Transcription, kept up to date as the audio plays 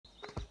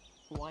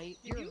White.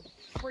 You're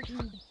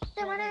freaking.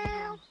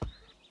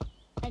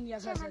 And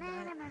yes, I said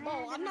that.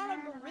 Oh, I'm not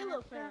a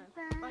Gorilla fan.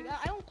 Like,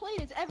 I don't play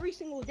this every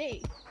single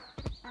day.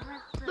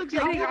 Look,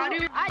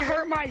 I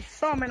hurt my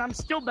thumb and I'm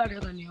still better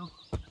than you.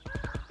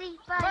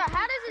 Bro,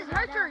 how does this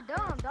hurt your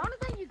thumb? The only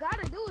thing you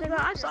gotta do is.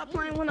 I stopped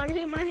playing when I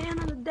hit my hand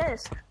on the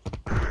desk.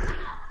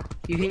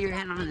 You hit your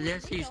hand on the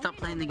desk, so you stop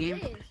playing the game?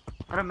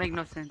 That don't make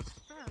no sense.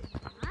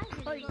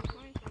 I'm like,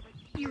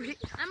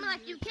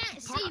 you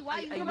can't see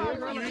why you You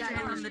hit your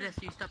hand on the desk,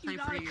 so you stop playing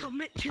for a year.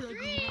 Commit to the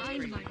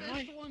grind, my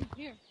guy.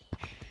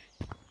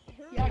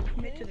 Yeah,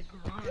 Commit to the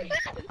grind.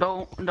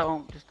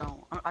 Just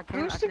don't. I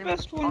can't. Who's the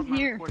best one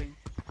here? Recording.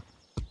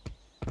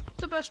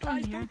 The best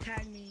one here. Don't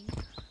tag me.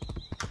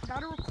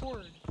 Gotta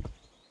record.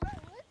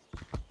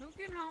 Who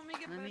can help me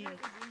get better at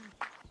the game?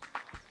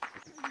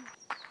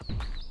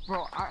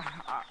 Bro,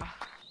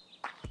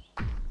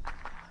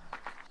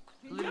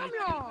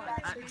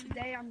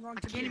 Today I'm going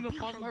to can't even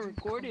pause my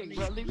recording,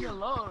 bro. Leave me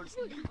alone.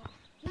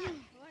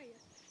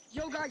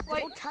 Yo, guys,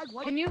 Wait, don't tag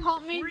White. Can you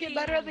help me get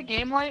better at the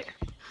game, Light?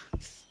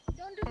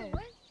 Don't do it.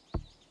 What?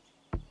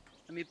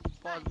 Let me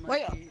pause my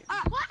Wait, recording.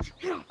 What?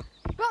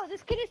 Bro,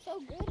 this kid is so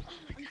good.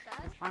 I'm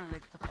sad. Finally,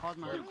 I can pause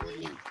my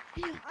recording.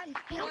 I'm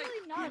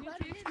totally not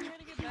about it.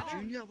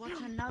 Junior, what's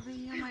your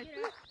nubby in my...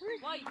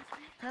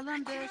 Tell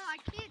him this. I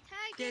can't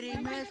tag Did he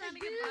him. miss? I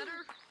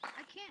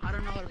can't. I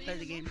don't know how to play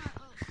the game.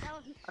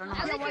 I don't know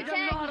how to Yo, play I don't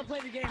know how to play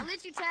the game. I'll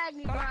let you tag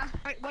me, bro.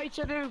 Wait,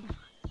 you do.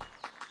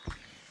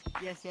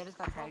 Yes, yeah, just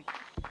got tagged.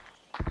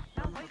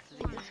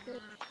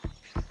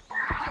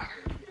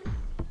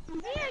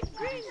 Me and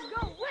Green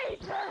go way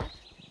past.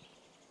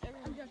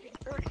 I'm joking.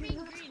 Green.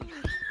 No,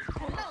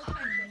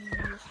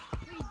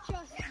 we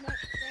just met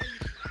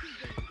friends.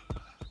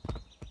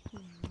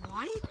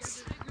 What?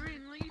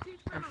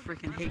 I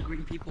freaking hate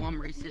green people. I'm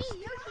racist. Me,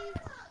 Yoshi.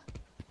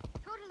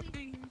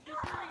 Totally.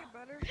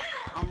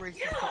 I'm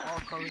racist to all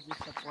colors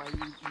except white. You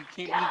can't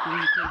be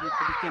green, you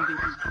can't be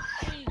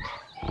green.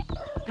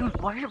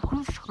 Dude,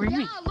 who's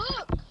screaming? Yeah,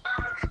 look.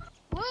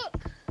 What?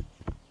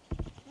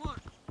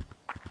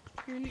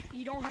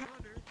 You don't have...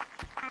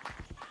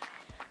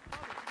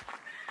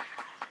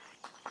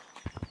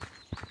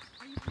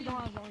 You don't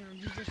have long arms,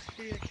 you just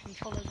threw the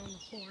controllers on the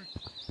floor.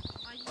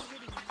 Why are you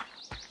hitting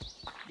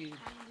me?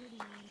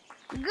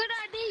 Dude. Good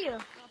idea.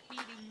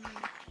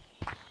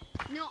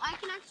 No, I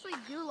can actually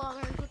do long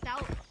arms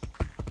without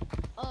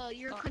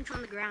your punch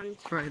on the ground.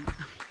 Right.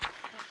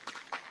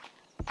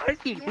 Why did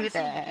you do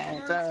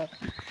that?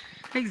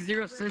 Makes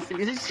zero sense to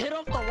me. Just hit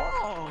off the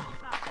wall.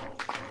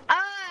 I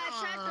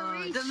tried to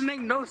reach. It doesn't make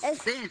no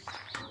sense.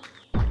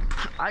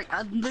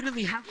 I'm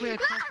literally halfway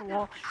across the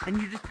wall,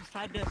 and you just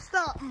decide to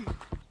stop. I'm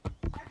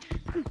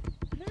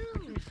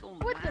so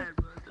mad,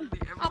 bro.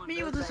 Help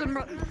me with this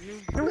umbrella.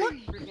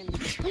 Green!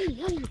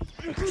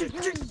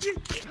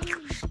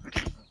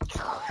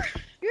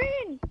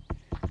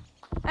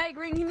 Hey,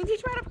 Green, can you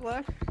teach me how to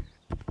play?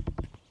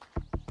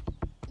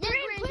 Yeah,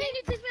 Green, can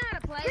you teach me how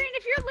to play? Green,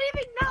 if you're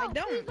leaving, no! I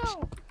don't. Please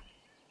don't.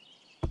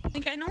 I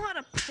think I know how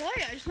to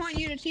play. I just want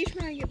you to teach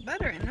me how to get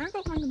better, and there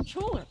goes my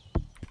controller.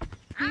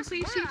 Can you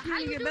please teach me how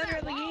to get better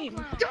at the game?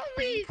 Don't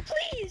leave,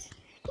 please!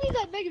 Please,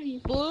 I beg of you.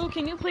 Blue,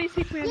 can you please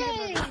teach me how to get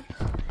Yay! better?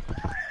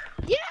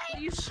 Yay!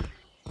 Please.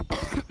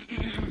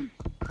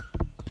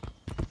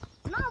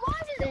 No, why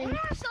is his arm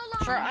so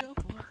long? Sure,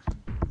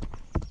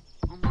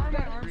 Oh Why my are my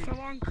God, arms Green. so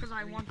long? Because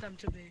I want them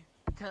to be.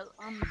 Tell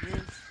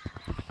this.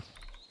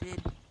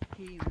 Did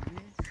he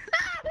miss?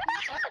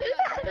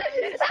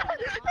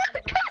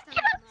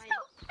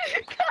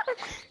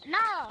 No!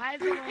 I have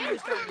the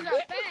longest arms.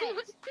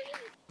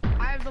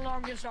 I have the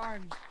longest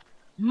arms.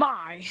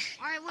 My.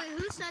 Alright, wait,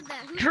 who said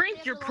that? Who Drink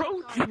said your the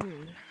long arm?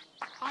 protein.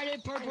 I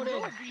did purple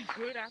You'll did. be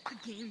good at the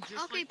game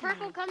just Okay, like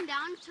purple, me. come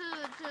down to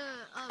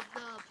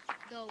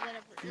the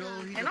whatever.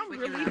 No, he's And a I'm freaking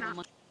really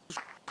animal.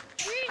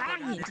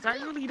 not. Because I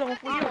really don't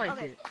feel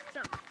like it.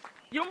 So,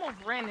 You almost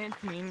ran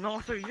into me, and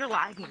also you're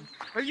lagging.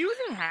 Are you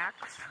using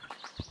hacks?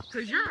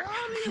 Because your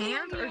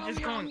hands are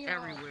just going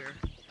everywhere.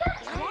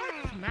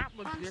 This map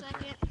looks 1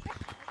 different. second.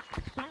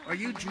 Are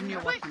you Junior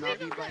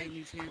Watanabe by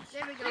any chance?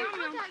 There we go.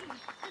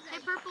 Hey,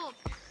 purple.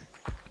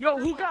 Yo,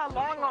 who got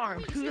long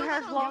arms? Who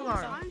has long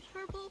arms?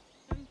 Purple?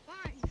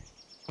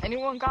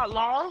 Anyone got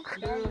long?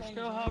 Do you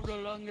still have the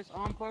longest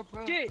arm, bro?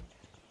 Did.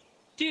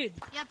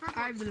 Yeah,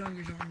 purple. I have the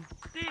longest arms.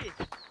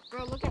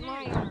 Bro, look at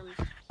my arms.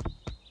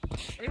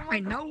 I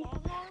know.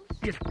 Long arms?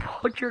 Just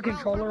put your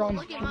controller on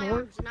the Look at my floor.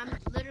 arms, and I'm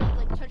literally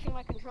like touching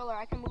my controller.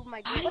 I can move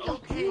my grip.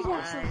 Okay,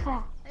 guys.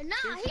 Nah, This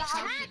he's is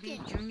how to be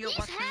hacking. Junior He's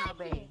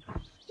Watanabe. hacking.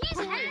 He's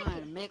Come hacking.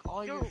 on, make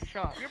all your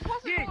shots. You're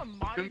supposed to go in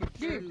my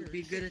Dude,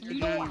 be good at the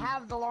You game. don't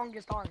have the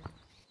longest arms.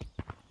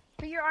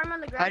 Put your arm on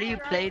the ground. How do you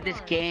play this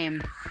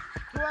game?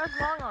 Who has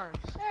long arms?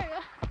 There you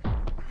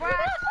go.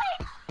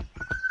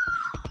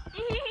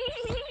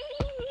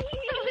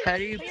 How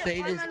do you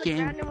play this game?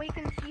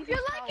 You're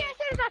lucky I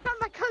said I found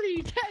my color.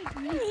 You tagged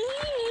me.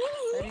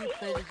 How do you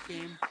play this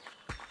game?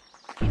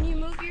 Can you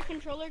move your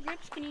controller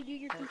grips? Can you do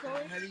your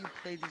controller? How do you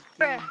play this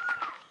game?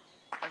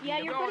 Yeah,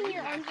 you're putting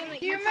your arms on the.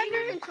 You remember?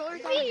 Your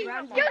controllers on the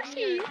ground.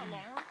 Yoshi!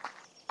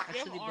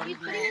 Actually, Are buddy, you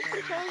Putting your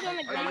controllers on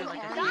the Are you ground.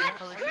 like a God,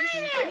 color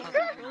scream!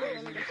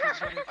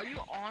 Are you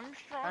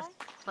Armstrong?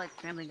 That's like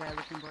Family Guy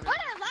looking brother. Why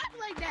did I laugh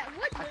like that?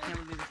 What I the? can't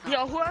believe it's not.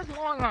 Yo, who has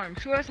long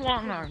arms? Who has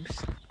long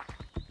arms?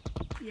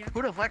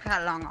 Who the fuck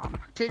had long arm?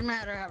 Teach me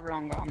how to have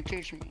long arm.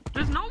 Teach me.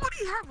 Does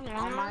nobody have long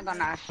Oh my arms?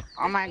 goodness.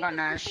 Oh my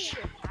goodness.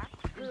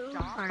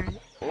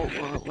 Oh,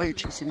 why are you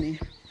chasing me?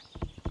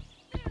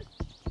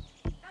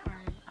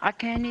 I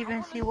can't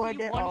even see what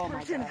they. Oh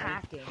my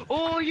god.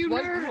 Oh, you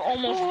What? nerd!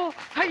 Almost. Oh,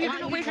 How you why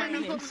gonna you wait for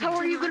trying me? to How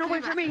are you gonna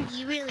wait for me?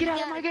 You really Get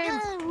out of my game!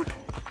 go.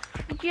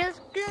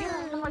 Just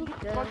go.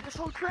 Fuck, you're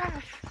so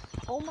trash.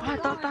 Oh my I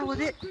thought that was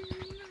it.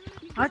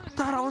 I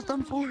thought I was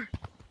done for.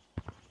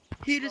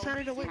 He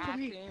decided to wait for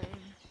me.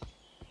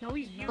 No,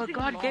 he's using But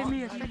God gave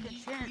me a walls. second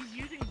chance. He's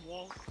using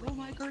walls. Oh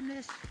my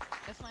goodness.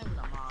 That's not even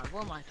a mod.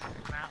 What am I talking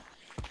about?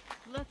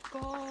 Let's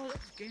go.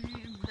 Let's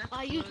game.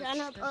 Are you trying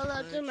to pull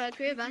up to my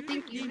crib? I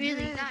think you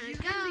really gotta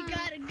go.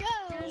 Gotta go.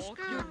 Just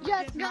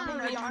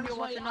go. You're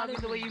watching out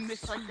the way you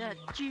miss like that.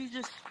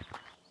 Jesus.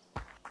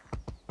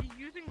 He's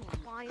using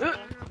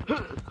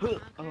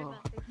Oh.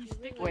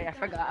 Wait, I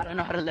forgot. I don't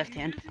know how to left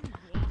hand.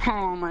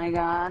 Oh my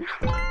god.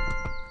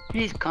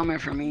 He's coming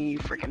for me, you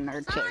freaking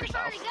nerd. Kill Somebody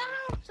yourself. probably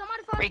go.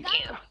 Somebody probably Freak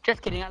go. you.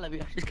 Just kidding. I love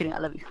you. Just kidding. I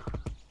love you.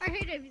 I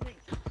hate everything.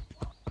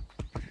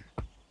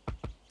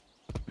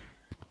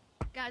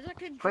 Guys, I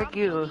could Freak drop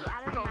you. Buggy out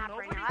of the Bro, map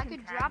right now. nobody I can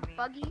could tag drop me.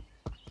 Buggy.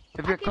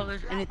 If your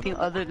color's anything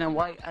other than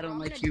white, I don't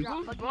like you.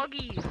 Who's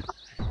Buggy?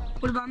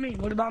 What about me?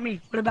 What about me?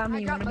 What about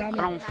me? What about I me?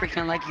 don't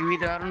freaking like you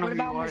either. I don't know What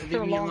who you about are. Mr.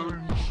 Leave me Long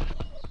alone.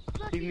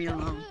 Look, Leave me he's so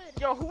alone.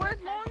 good. Yo, who has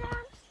long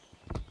arms?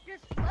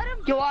 Just let him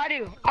Yo, I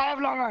do. I have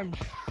long arms.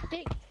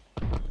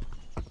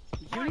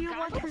 Junior God,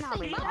 wants to Look,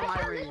 be you on my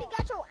literally ring.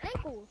 got your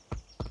ankles.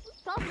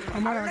 Stop it.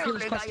 I'm on our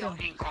Literally Achilles got your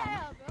cluster. ankle.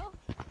 Yeah, bro.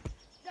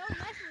 Don't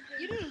mess with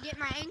it. You didn't get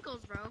my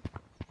ankles, bro.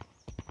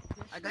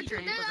 I got your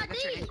ankles. I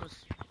got your ankles.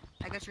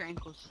 I got your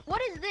ankles.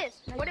 What is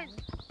this? What is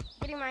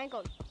getting my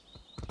ankles?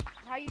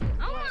 How you do?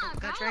 Oh my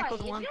Got your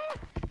ankles once.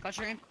 Got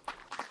your ankles.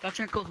 Got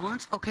your ankles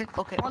once. Okay.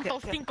 Okay. Want Okay.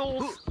 those okay.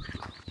 stinkles?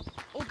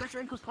 Oh, got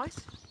your ankles twice.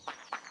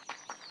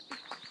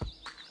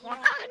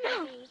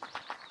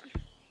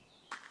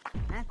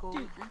 Ankles.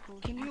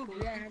 Ankles. Can you ankles,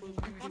 grab ankles,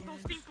 me? ankles. Quanto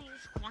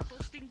stinkles? Quanto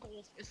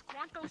stinkles? It's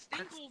Quanto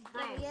stinkles,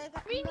 bro.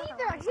 Me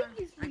neither.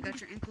 I got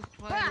your ankles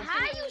Bro, twice. how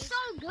are you so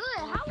good?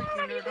 How long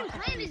have you been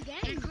playing this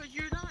game? Because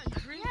you're not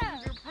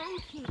drinking your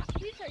protein.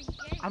 These are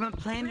games. I've been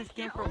playing this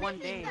game for 1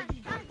 day.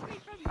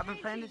 I've been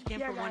playing this game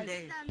for 1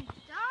 day.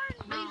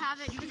 No, you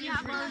haven't. Because you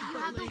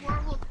have the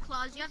werewolf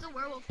claws. You have the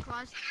werewolf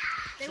claws.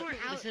 They weren't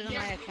out This isn't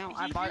yet. my account.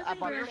 I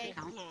bought this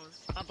account.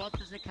 I bought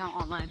this account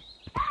online.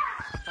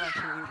 That's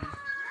really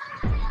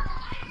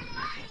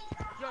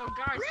Yo,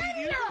 guys, he's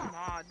using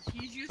mods.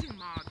 He's using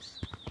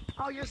mods.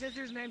 Oh, your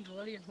sister's name's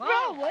Lydia. Bro,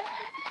 what?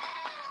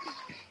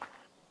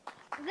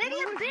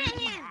 Lydia bit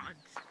him. Mods.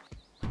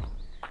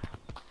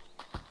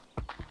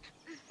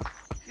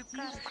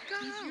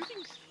 He's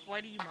using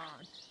sweaty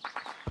mods.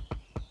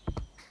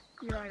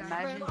 You're right.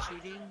 Imagine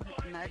cheating.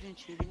 Imagine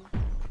cheating.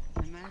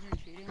 Imagine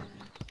cheating.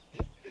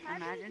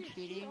 Imagine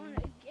cheating.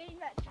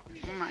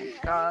 Oh my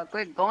god,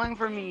 quit going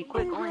for me.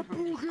 Quit going for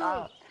me.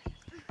 Stop.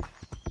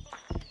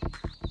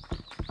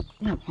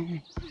 No.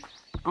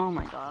 Oh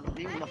my god,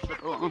 leave me the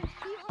fuck alone.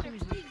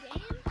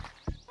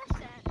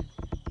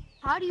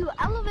 How do you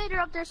elevator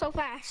up there so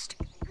fast?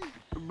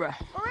 Bruh.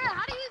 For real,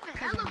 how do you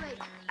even elevate?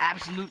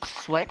 Absolute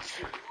sweats.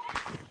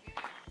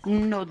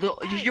 No,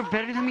 you're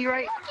better than me,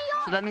 right?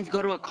 So that means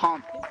go to a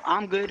comp.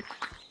 I'm good.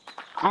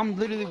 I'm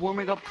literally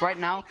warming up right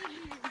now.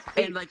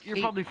 And like, you're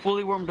probably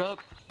fully warmed up.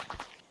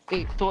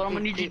 So what I'm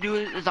gonna need you to do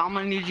is I'm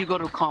gonna need you to go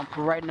to comp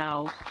right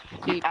now.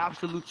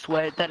 Absolute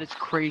sweat. That is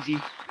crazy.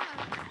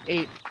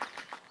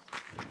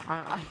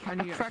 I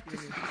need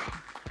practice.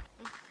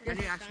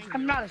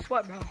 I'm not a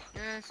sweat, bro.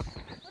 Yes.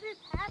 What is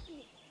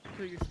happening?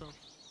 Kill yourself.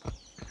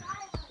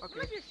 What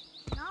is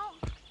no?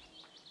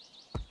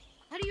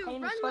 How do you I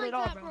run didn't sweat like at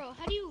all, that, bro. bro?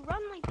 How do you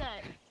run like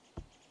that?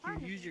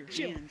 You use your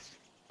Chill. hands.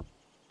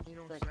 You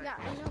know, Like, Yeah,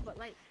 I know, but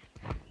like,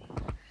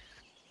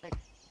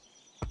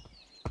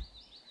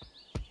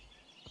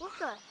 what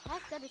the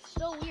heck? That is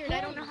so weird.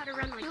 I don't know how to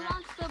run like Who that.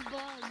 wants the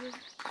bug?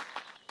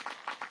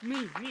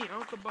 me, I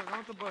want the bug,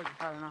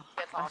 I don't know.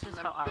 That's just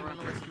how I run.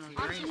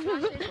 Watch this,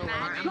 watch this.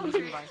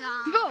 Magic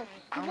time. Go.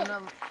 I'm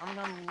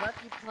gonna let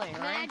you play,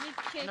 right? Magic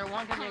chick. Under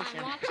one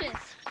condition. Watch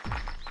this.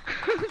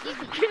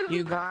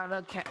 You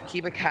gotta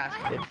keep it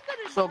casted.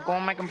 So go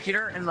on my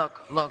computer and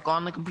look. Look, go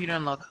on the computer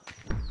and look.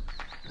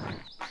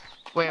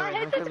 Wait, My let me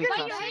headset's cut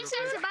Your this.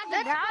 headset's about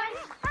to die.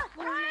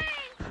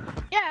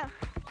 Yeah.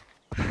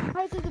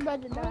 My sister's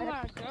about to Oh die.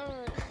 my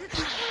god.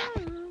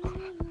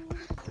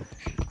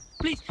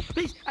 Please,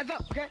 please. I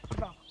fell. Okay, I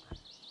fell.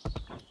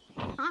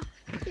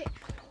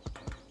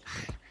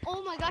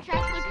 Oh my gosh, I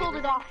actually pulled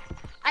it off.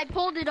 I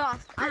pulled it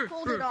off. I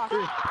pulled it off.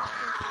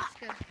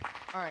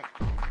 Alright,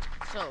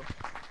 so.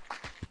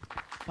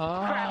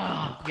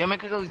 You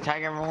make a go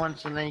tag everyone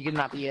so then you can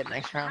not be it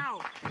next round.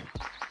 Ow.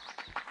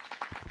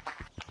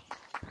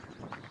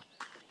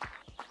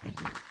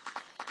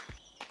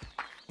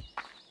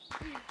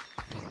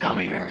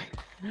 Gummy bear.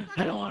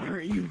 I don't want to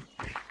hurt you.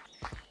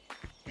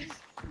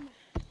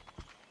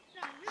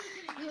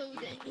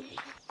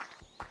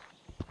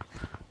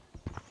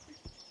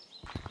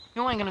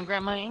 You ain't gonna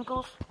grab my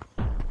ankles?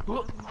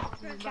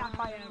 Cap,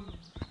 I am.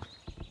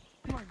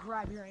 I'm gonna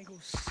grab your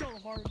ankles so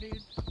hard, dude.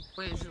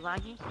 Wait, is it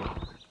laggy?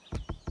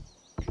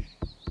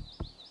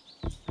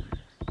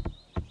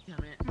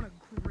 Damn it. I'm gonna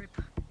grip.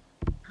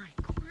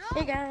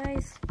 Hey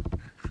guys.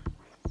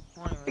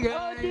 Whatever.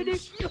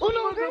 Guys. Oh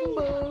no,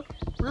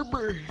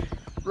 Rubber.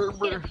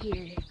 Rubber.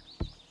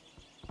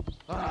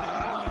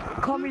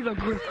 Call me the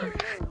gripper.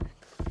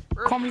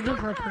 Call me the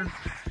gripper.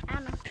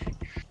 Anna.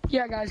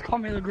 Yeah, guys, call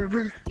me the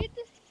gripper. Get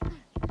this.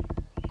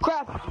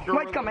 Crap,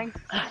 what's coming?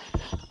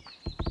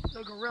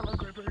 The gorilla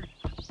gripper.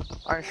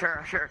 Alright,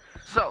 sure.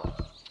 So,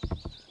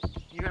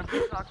 you're gonna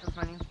push Dr.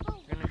 Funny.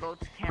 You're gonna go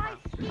to camera.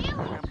 You're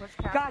gonna push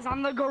camera. Guys,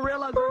 I'm the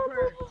gorilla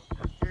gripper.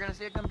 You're gonna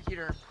see a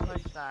computer.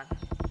 Push that.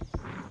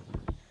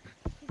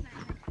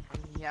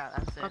 Yeah,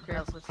 that's it. Okay.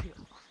 Let's see.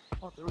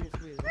 Oh, there is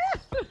weird.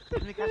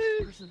 Let me catch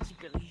this person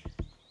secretly.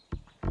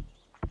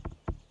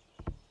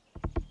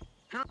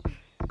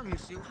 You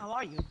Sue, how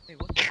are you? Hey,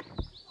 what?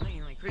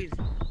 Playing like crazy.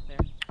 There.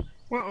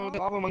 Uh-oh, the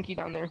lava monkey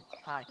down there.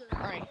 Hi.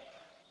 Alright.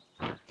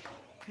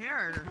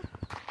 Here.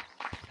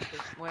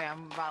 Wait,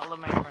 I'm about to let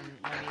my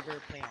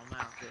neighbor play on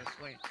map this.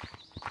 Wait.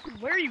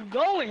 Where are you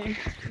going?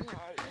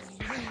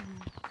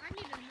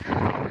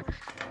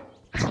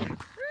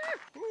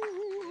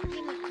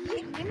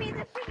 Give me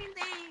the freaking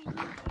thing.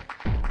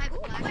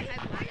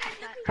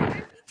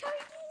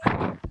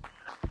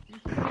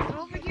 We're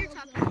over here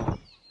talking.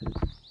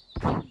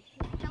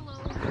 Hello.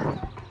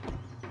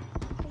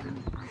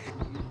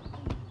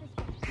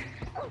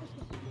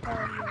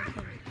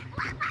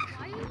 Why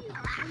are you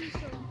acting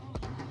so?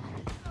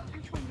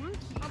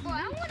 Oh boy, I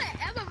want to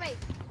elevate.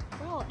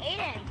 Oh,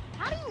 Aiden,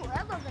 how do you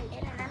elevate?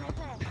 Aiden, let me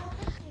play.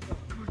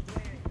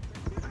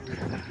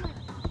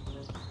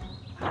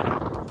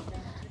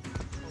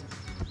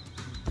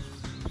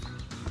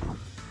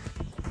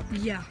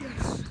 Yeah.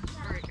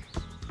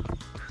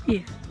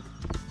 Yeah.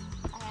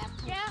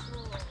 Yeah.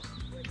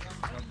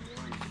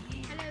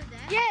 Hello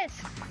there. Yes.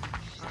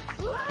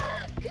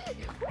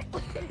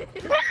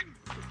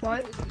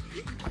 What?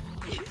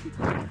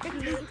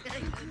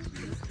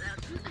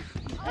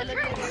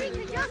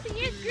 Green, jumping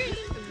is green.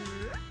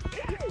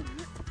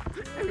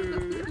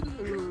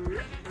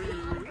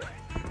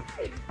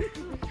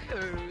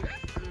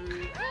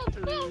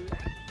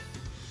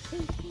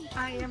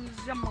 I am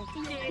the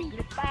monkey.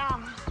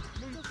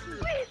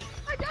 Wait,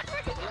 I got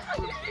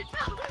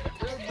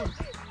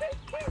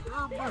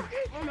Oh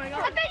my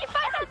god. I bet you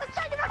find out the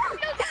second I'm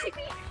gonna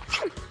me.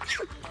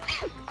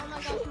 Oh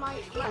my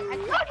gosh,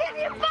 how can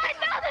you find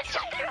out the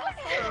second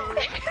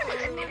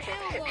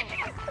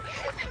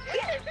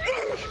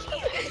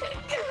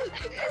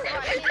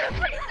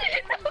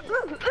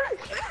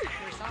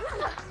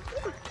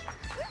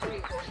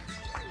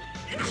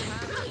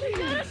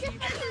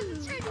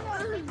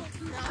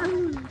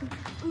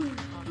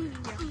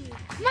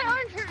My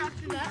arms hurt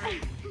after that.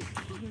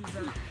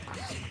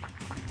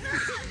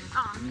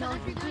 No,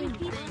 if you're doing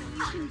PC,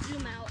 you can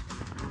zoom out.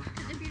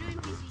 Because if you're doing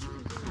PC, you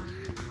can zoom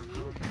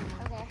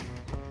out. Okay.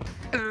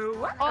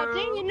 Oh,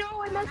 dang you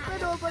know I messed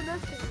it up. I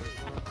messed it.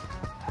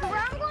 Well,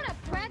 I'm gonna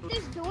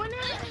practice doing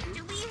it.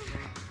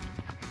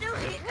 Do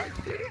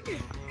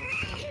it.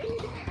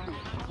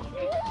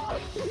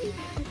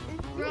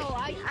 Bro,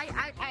 I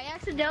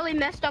accidentally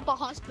messed up a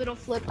hospital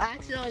flip. I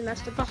accidentally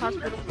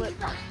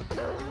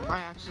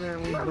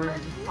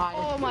burned.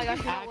 Oh my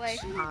gosh, no way.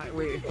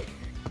 Wait.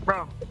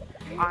 Bro,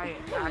 I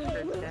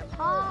accidentally.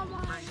 Oh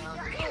my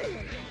gosh.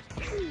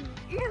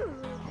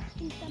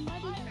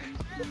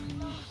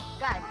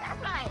 Guys,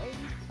 that's right.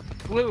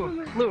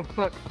 Lou,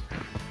 look.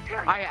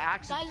 I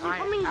Guys, I'm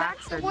coming back.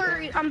 Don't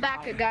worry, I'm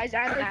back, guys.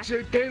 I'm back.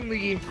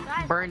 accidentally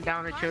burned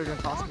down a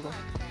children's hospital.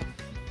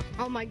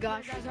 Oh my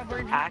gosh.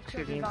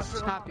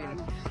 Accidents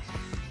happen.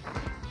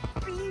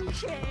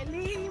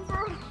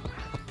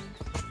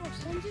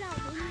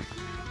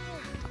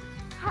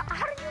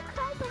 How did you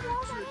climb the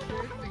wall?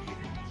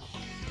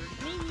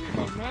 Me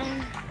neither,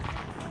 man.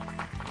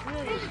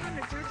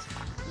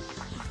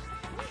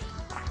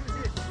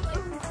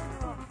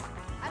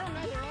 I don't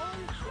know your own.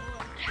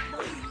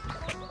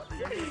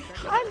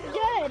 I'm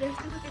dead.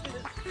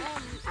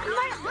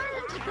 My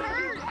arms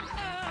hurt.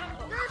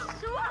 They're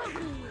sore.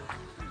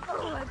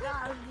 Oh my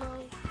god, bro.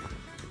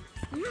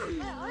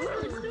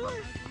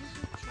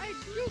 I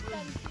did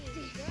that shit.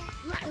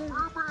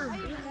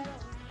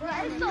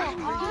 It's so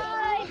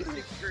hard.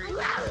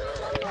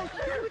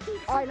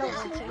 I know.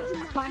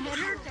 My head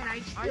hurts and I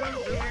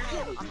still there.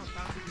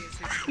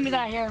 Give me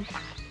that hair.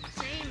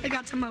 I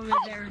got some over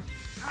there.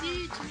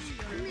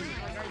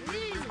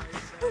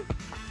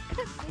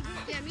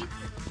 Yeah, me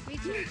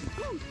too.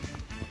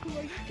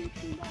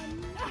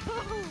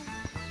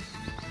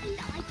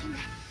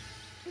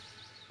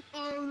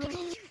 Oh, look at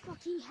you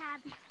fucking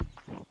have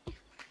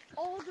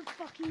all the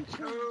fucking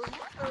children.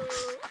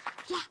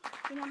 Yeah,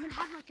 and I'm gonna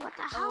have like, what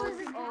the hell is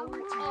it?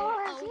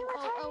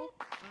 Oh,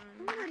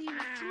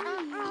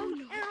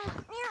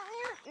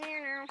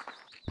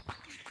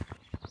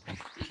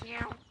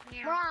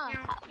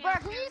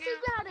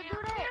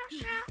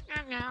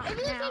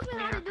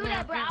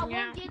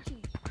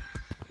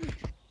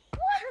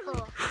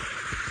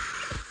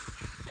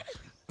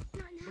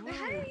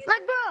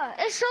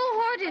 It's so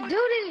hard to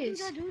do this.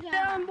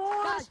 Damn,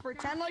 boys.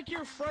 Pretend like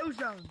you're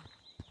frozen.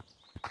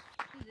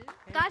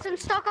 Guys, I'm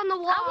stuck on the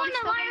wall. I want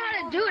to learn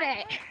how to do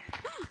that.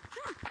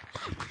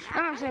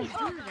 I'm saying,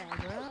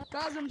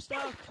 Guys, I'm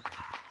stuck.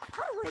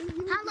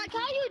 I'm like, how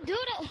you do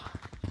that?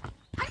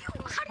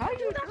 How do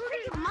you do that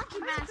freaking monkey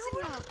mask in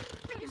the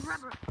freaking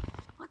rubber?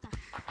 What the?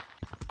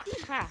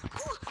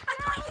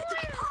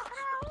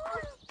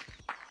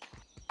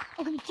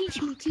 Okay,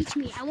 teach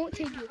me. I won't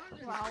take you.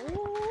 Wow.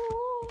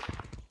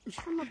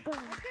 I'm a bird.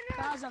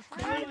 Guys, I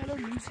feel like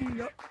I'm losing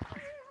you.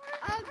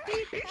 I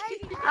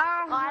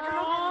don't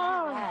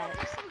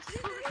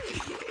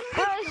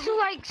know. It's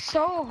like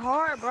so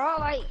hard, bro.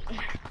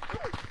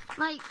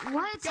 Like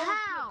what's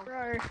how?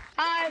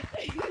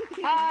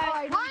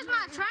 Hi. Where's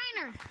my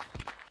trainer?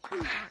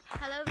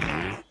 Hello.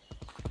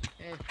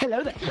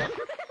 Hello there.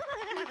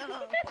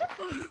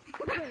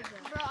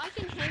 Bro, I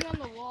can hang on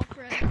the wall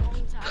for a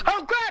long time.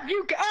 Oh, crap,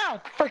 you can. Oh,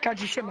 frick, I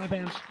just shit my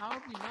pants. How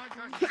have we not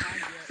gotten time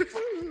yet?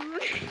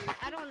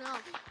 I don't know.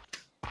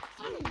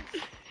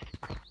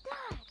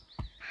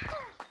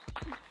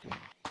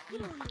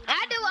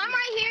 I do. I'm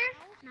right here.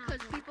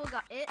 Because people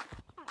got it.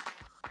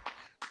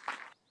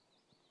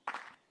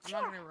 I'm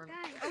not gonna run.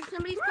 Oh,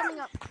 somebody's coming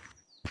up.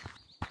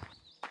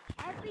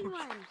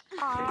 Everyone.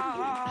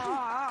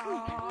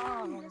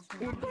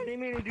 What do you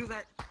mean to do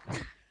that?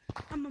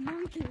 I'm a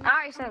monkey. All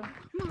right, so.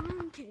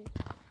 Monkey.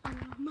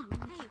 I'm a monkey.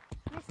 Hey,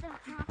 Mr.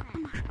 Prophet.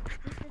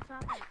 Mr.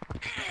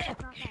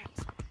 Prophet.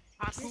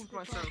 I pooped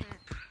myself.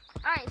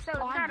 All right, so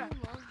gotta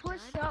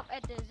push up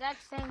at the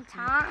exact same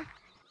time.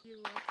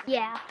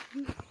 Yeah.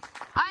 All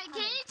right,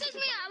 can you teach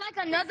me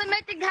like another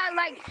method?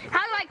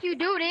 How you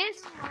do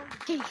this?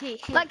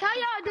 Like how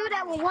y'all do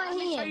that with one Show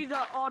you hand?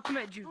 the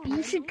ultimate juke.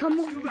 You should come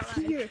over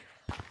here.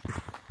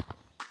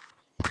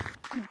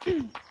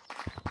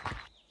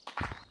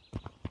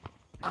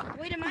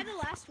 Wait, am I the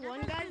last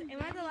one, guys?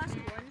 Am I the last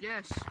one?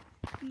 Yes.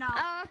 No.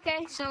 Oh,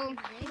 okay. So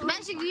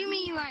basically, you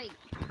mean like?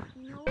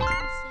 You know what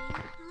I'm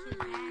saying?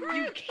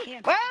 You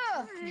can't. Bro,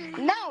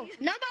 no,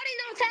 nobody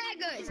don't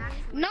tag us.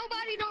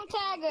 Nobody don't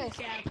tag us.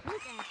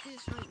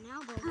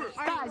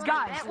 Guys,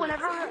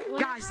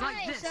 Guys,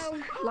 like this.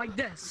 Like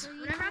this.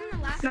 Whenever I'm the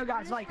last No,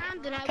 guys, like,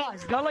 time, then I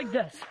guys, go like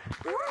this.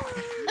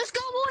 Let's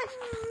go, boy.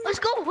 Let's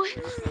go, boy.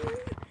 Let's go.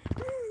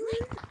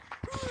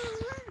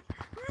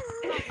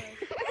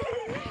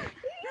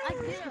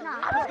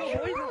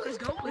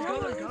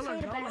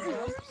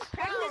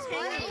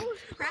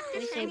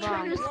 practice hanging.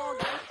 Practice hanging.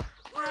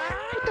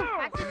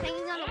 Practice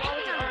hanging on the wall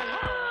with your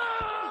arms.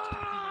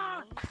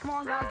 Come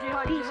on, guys, get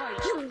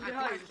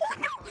hype.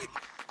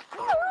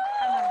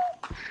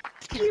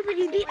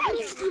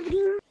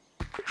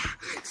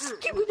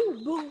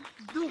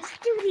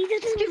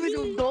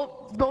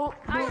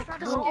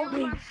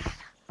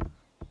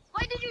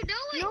 Why did you do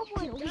it?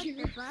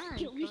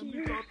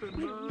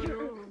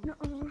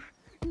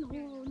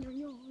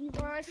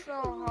 Bro, it's so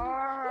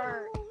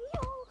hard.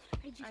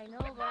 I know,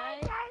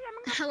 guys.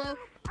 Hello.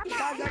 Guys,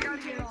 I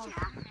gotta get off.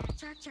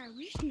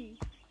 See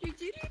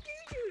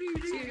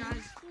you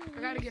guys. I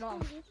gotta get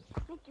off.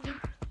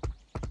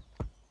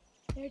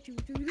 How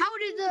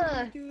did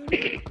Why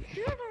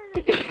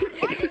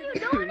are you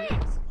doing it?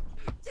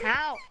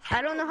 How?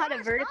 I don't know how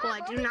to vertical.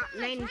 I do not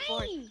main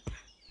forest.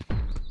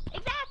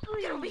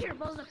 Exactly. Get over here,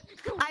 Bozo.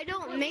 I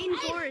don't main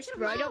forest,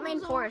 bro. I don't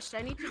main forest.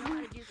 I need to know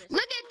how to do this.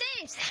 Look at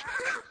this.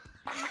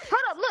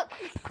 Hold up, look.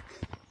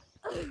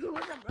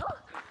 What's up, bro?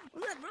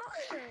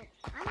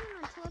 I'm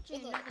gonna torch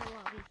another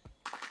lobby.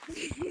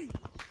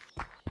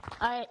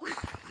 Alright.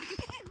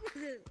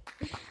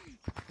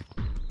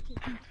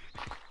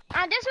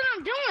 That's what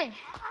I'm doing.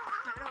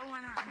 I don't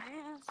want to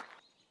mess.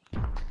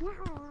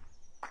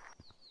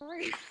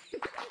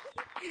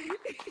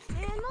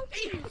 Man,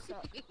 monkey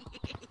suck.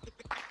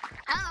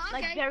 Oh,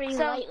 okay. Like very so,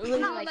 lightly,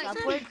 no, like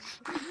upwards.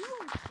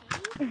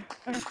 Bro,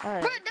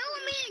 that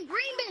what me and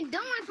Green been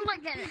doing for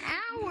like an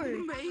hour.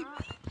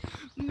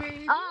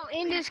 Maybe. Oh,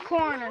 in this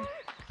corner.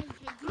 Do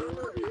you know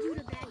what we do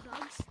to bad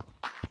bugs?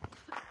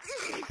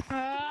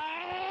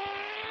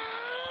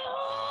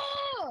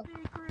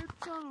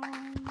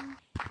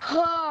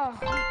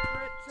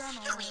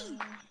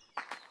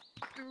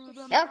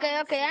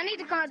 Okay, I need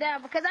to calm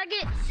down because I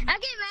get mad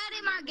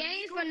at my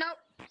games for no.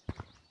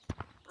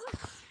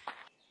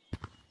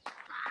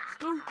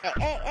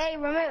 Hey,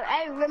 remember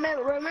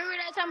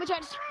that time we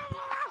tried to.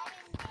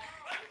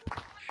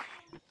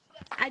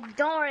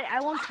 I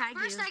won't tag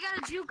you. First, I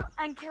gotta juke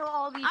and kill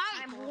all these.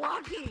 I'm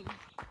walking.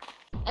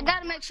 I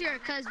gotta make sure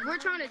because we're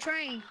trying to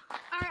train.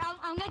 Alright,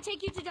 I'm gonna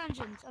take you to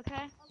dungeons,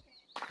 okay?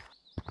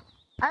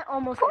 I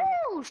almost.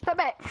 Ooh, step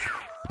back.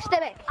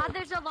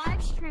 There's a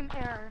live stream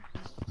error.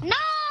 No!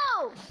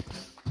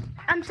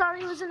 I'm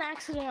sorry, it was an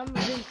accident. I'm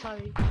really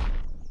sorry.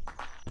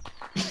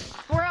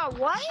 Bro,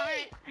 what?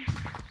 Alright.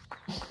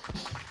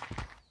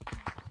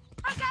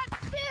 I got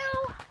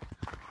two.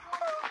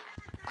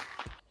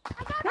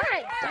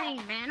 Alright,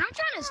 dang, man. I'm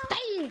trying to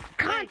stay in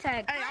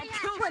contact. Hey, I'll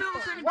kill Phil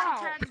if anyone Wow.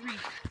 tags me.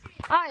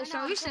 Alright,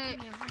 so you said.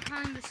 I'm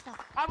trying to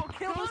stop. I will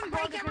kill this Don't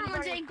brother break if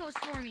everyone's anybody- ankles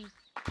for me.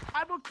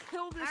 I will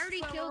kill this I already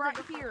fella killed right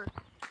it before. here.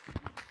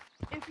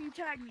 If you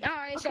tag me.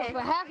 Alright, Okay. so for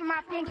half of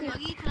my pinky.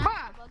 Buggy, can I Bruh,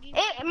 have a buggy?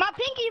 my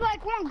pinky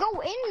like won't go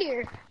in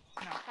there.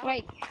 No.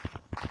 Like,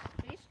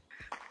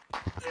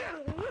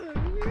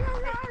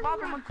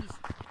 Lava monkeys.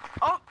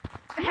 Oh,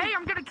 hey,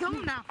 I'm gonna kill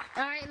him now.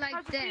 alright, like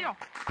How's it that. feel?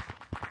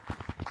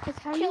 That's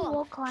how you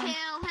walk on.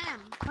 Kill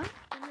him.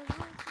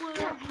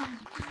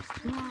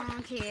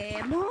 Monkey.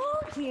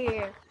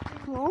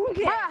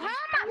 Bruh,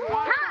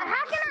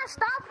 how can I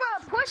stop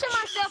pushing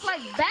myself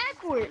like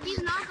backwards?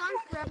 He's not gone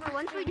forever.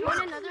 Once we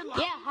join another line.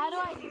 Yeah, how do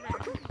I do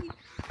that?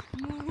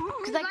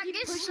 Because I keep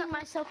pushing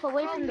myself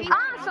away from the He's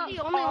wall. the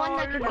only one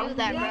that can do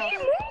that,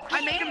 bro.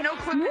 I made him no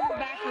clip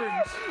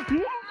backwards.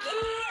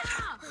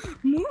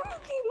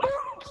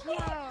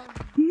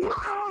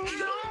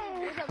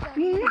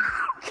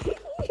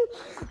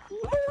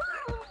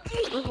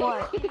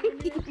 What?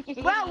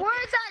 Bro,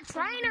 where's that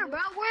trainer, bro?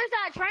 Where's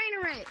that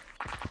trainer at?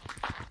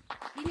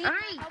 You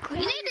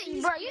need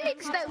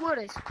to stay with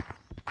us.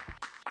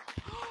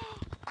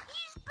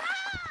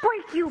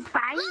 Break you,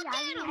 bye. Look at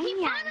him. He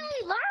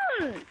finally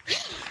learned.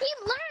 He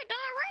learned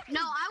already.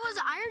 No, I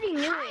already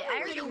knew it. I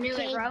already knew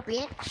it, bro.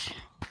 Bitch.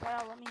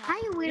 Well, let me How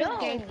you little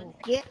game,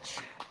 bitch?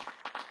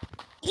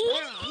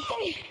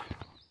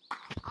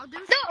 I'll do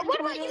No, what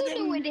about you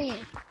doing then?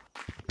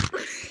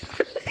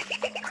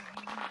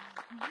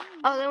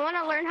 Oh, they want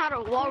to learn how to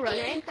wall run,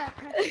 eh?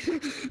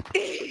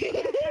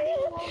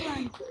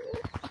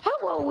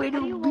 Hello,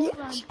 little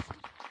bitch.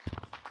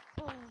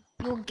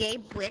 You gay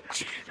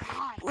bitch.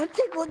 What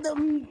tickle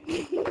them?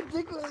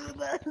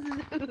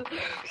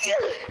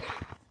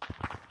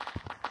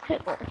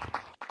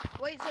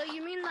 Wait, so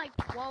you mean like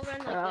wall run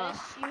like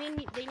this? You mean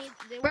they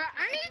Bro,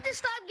 I need to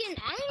stop getting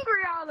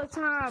angry all the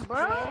time, bro.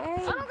 I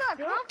don't got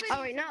confidence.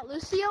 Alright, not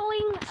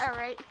Lucioing.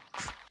 Alright.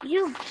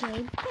 You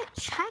gay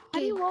bitch. How do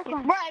you walk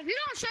on? Bro, if you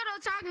don't shut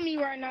up talking to me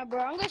right now, bro,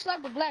 I'm gonna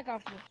slap the black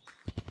off you.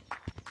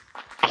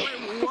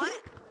 Wait, what?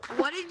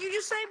 What did you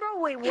just say, bro?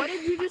 Wait, what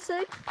did you just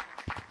say?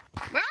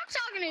 Bro, I'm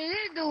talking to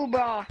this dude,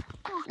 bro.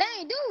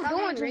 Dang, dude,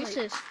 doing too much.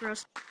 Racist, bro.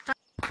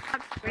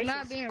 I'm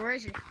not being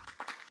racist.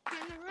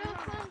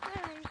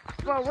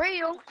 For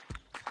real.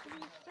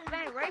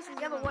 Dang, racist,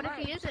 yeah, but what if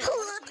he isn't?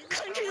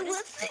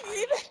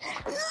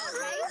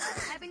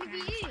 Happen to be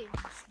is.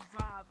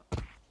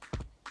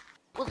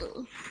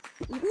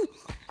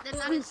 Then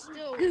that is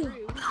still rude.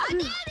 I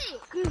get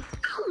it!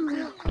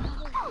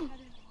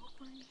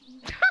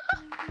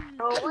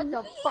 Bro, what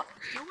the fuck?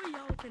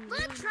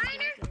 Look,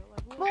 trainer!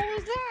 What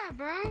was that,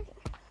 bro?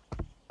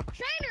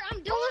 Trainer, I'm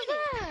doing What was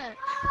it! that?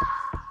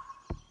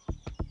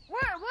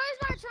 Where's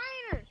my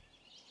trainer?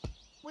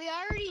 We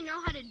already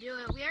know how to do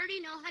it. We already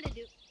know how to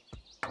do it.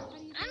 I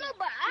know,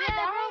 but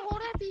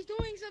Hold up, he's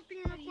doing something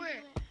real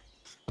quick.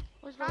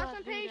 Have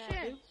some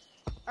patience.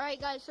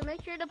 Alright, guys, so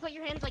make sure to put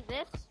your hands like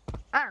this.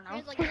 I don't know.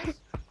 Hands like this.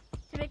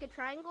 To make a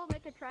triangle,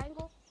 make a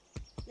triangle.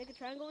 Make a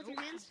triangle with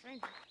your hands.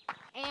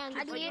 And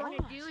what you want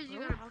to do is you're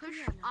going to push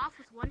off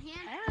with one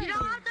hand. You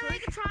don't have to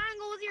make a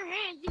triangle with your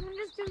hands. You can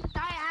just do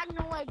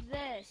diagonal like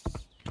this.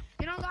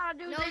 You don't gotta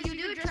do No, this. you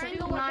do a just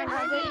triangle do with your nine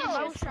hands. hands.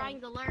 I was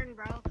trying to learn,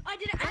 bro. I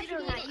did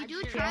it. You do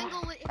a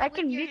triangle with I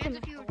can your make hands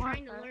them if you were if I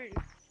trying to want,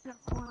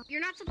 learn.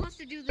 You're not supposed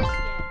to do this yet.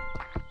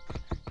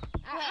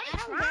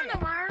 I'm trying to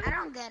learn. I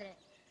don't get it.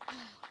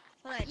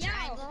 What? Yo.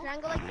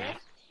 Triangle like this.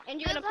 And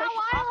you're That's gonna push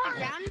how I off the learn.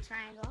 ground.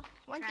 Triangle.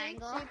 One thing.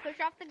 Triangle. So you push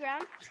off the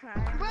ground.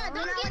 Bro,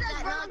 don't get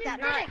us, bro. Not like that.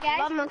 Just do it, guys.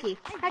 Love monkey.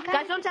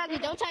 Guys, don't tag me.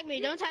 Don't tag me.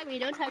 Don't tag me.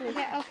 Don't tag me. Okay.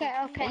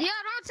 Yeah,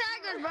 don't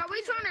tag us, bro.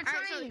 We trying to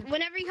Alright, train. so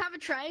whenever you have a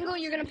triangle,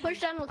 you're gonna push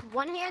down with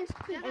one hand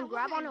and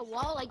grab on a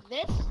wall like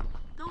this.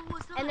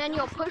 And then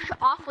you'll push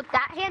off with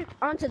that hand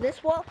onto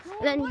this wall,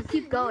 and then you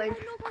keep going. No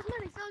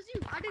cosmetics, that was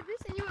you. I did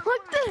this and you went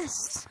Like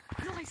this.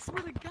 No, I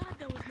swear to God,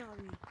 that was not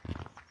me.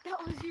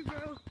 That was you,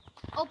 bro.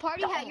 Oh,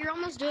 party hat, you're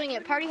almost doing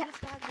it. Party hat.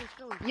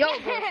 Yo,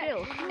 bro,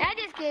 chill. I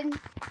just kidding.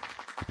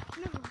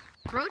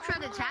 Bro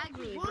tried to tag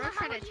me. Bro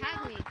tried to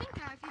tag me.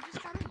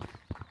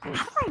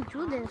 How do I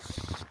do this?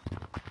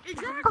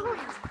 Exactly.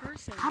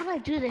 How do I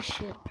do this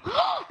shit?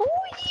 Oh,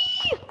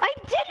 yeah! I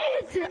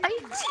did it!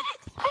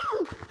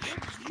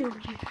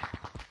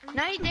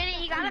 No, you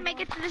didn't. You gotta make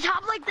it to the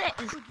top like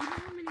this.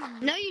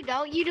 No, you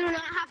don't. You do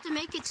not have to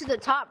make it to the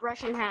top,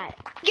 Russian hat.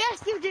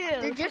 Yes, you do.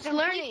 You're just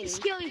learning.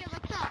 You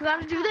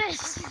gotta do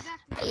this.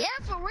 Yeah,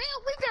 for real.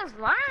 We just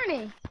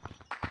learning.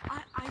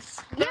 I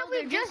swear. No, Yeah,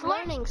 we're they're just just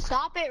learning.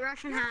 Stop it,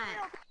 Russian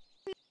hat.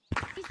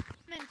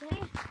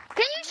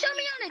 Can you show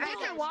me on a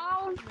different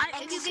wall?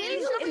 If you Can get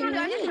you show me on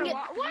a different get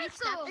wall? three What?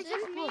 steps It's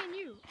just me and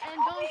you. And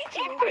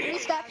three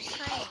steps.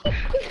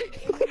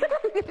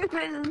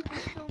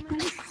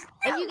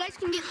 If you guys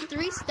can get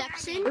 3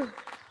 steps in,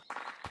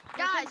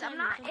 Guys, I'm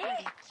not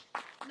it.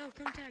 No,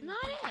 come tag me. Not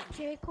it.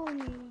 Tickle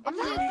me. if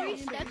you get 3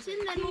 steps in,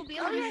 then we'll be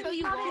able to show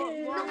you wall.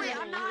 No, wait,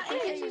 I'm not We'll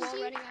it. show you wall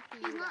See? running after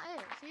you. He's not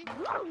it. See?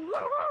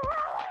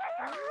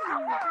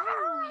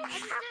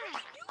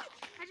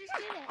 I just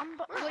did it.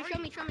 Wait, show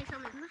me.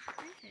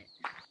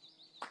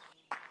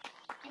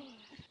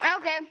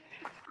 Okay.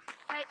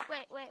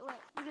 Wait.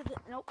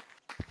 Nope.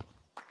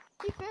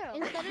 He failed.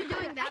 Instead of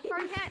doing that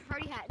party hat,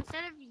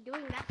 instead of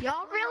doing that.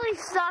 Y'all really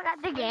suck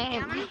at the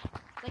game. Down,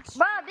 like,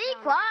 Bro, be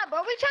quiet, bro.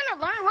 We trying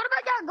to learn. What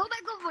about y'all go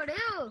back over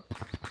there?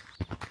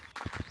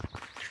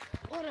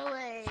 What a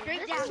way. Straight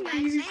This down, is guys.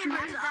 nice. Hand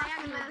Hand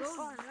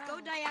diagonal. Go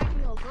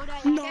diagonal. Go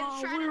diagonal.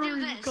 No, Try where to are do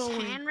you this.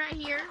 going? Hand right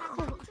here.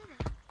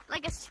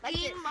 Like a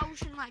skiing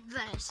motion like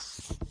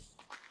this.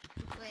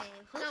 Wait,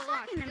 So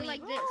watch, do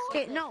like this.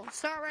 Okay, no,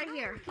 start right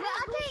here. Well,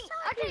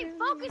 I can't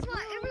focus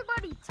on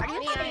everybody Me, I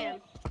talking.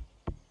 am.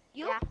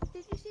 You? Yeah.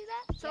 Did you see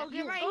that? So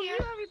get right Oh, here.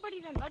 you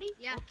everybody then, buddy?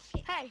 Yeah.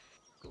 Hey,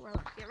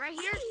 Get right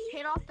here.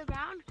 hit off the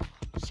ground.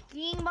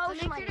 Skiing So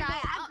motion make like sure to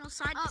that. diagonal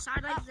side to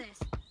side like this.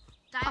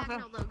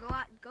 Diagonal though.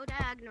 Go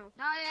diagonal.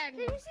 Did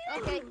you see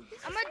that? Okay,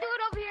 I'm gonna do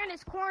it over here in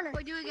this corner.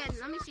 Wait, do it again.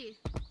 Let me see.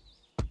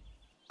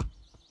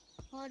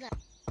 Hold up.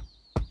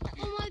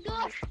 Oh my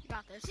gosh. You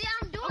got this. See,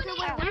 I'm doing Okay, it.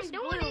 wait, I'm where's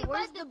doing blue? it.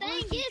 Where's But the the blue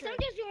thing is, teacher? I'm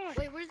just doing.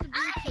 Wait, where's the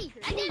blue Hey, teacher?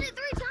 I did it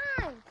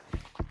 3 times.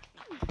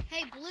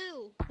 Hey,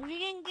 blue. If you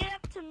can get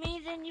up to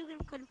me, then you can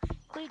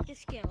complete the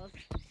skills.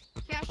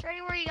 Okay, I'll show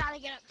you where you gotta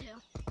get up to.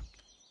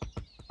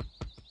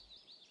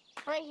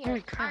 Right here.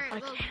 Holy crap,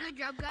 Alright, I well, can't. good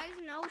job, guys.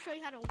 Now we'll show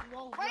you how to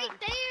wall Right run.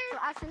 there. So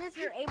as soon as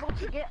you're able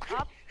to get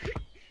up,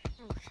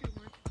 Oh, shoot,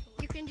 Mark.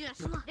 You can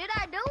just. did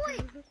I do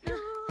it? You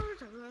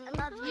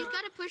just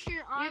gotta push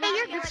your arm. Hey,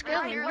 you're good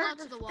skill. parallel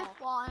to the wall.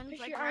 Push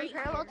Like your arm right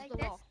parallel here. to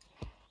the wall.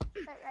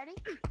 Ready?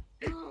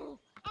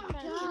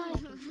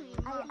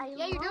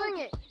 Yeah, you're doing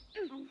it.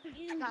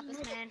 You got this,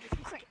 man.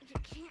 You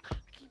can't keep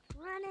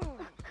running.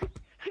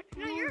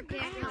 No, you're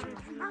good.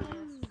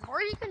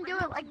 Or you can do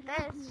it like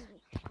this.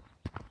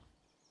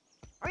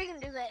 Or you can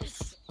do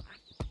this.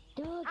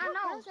 Dude, I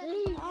know.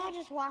 I'll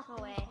just walk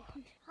away.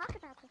 talk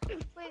about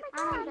this. Wait,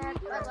 Oh my I'm God. dead.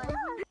 Bye-bye.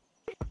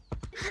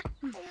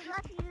 I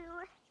love you.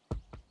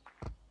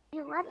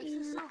 You left This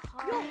is me. so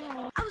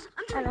hard. I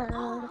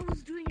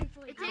was doing it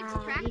for. It takes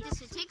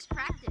practice. It takes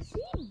practice.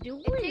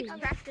 It takes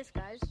practice,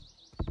 guys.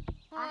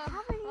 I'm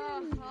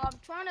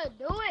trying to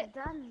do it.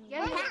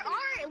 Yeah,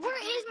 Where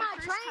is my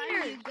First time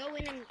trainer? you go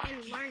in and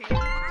learn it. You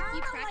have to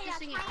keep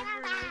practicing it over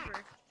and over.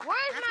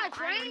 Where's That's my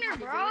what I learned trainer, how to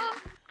bro?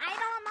 do I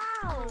don't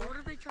know. What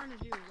are they trying to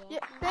do?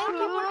 Thank you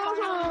for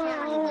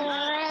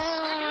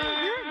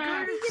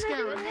You're good at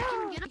skill. They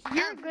can get up.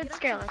 You're a good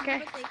skill, okay?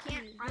 But they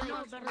can't. I know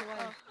a better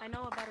way. I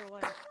know a better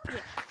way. Yeah,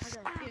 this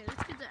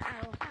kid's an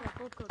owl.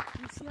 Look.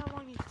 You see how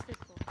long you can stick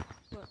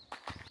for? Look.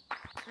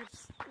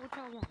 Look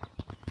how long.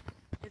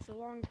 It's a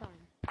long time.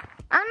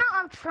 I know,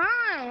 I'm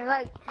trying.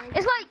 Like,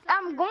 it's like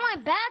I'm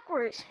going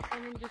backwards.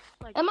 And then just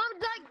like. Am I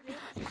like,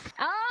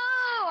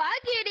 oh, I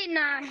get it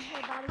now.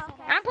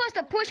 I'm supposed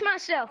to push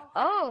myself.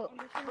 Oh.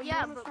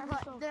 Yeah, but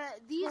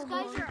these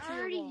guys are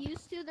already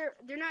used to. They're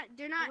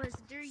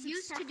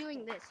used to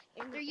doing this.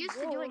 They're used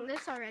to doing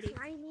this already.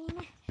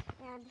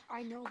 And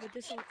I know, but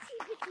this is.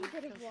 a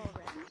bit of wall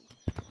running.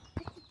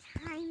 Just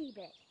a tiny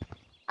bit.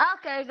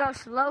 Okay, go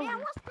slowly. Man,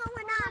 what's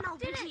going on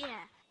over here?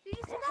 Did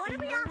you see What are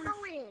we all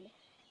doing?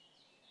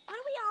 What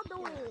are we all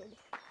doing?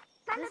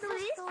 Kind of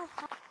this? so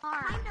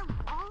hard. Kind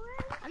of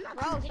balling?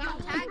 Bro, stop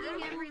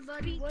tagging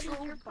everybody. What is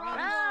your problem?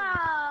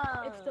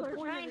 Oh. It's the We're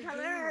point trying of to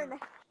the learn. game.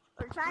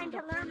 We're trying to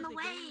The learn point the of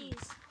the game.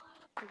 ways.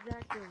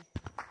 Exactly.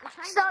 We're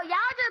trying So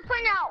y'all just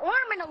putting out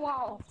arm in the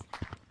wall.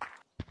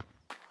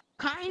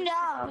 Kind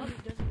of.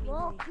 It doesn't mean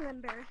wall anything.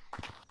 climber.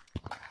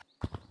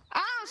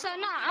 Oh, so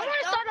no, I want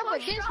to start off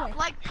with this one.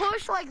 Like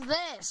push like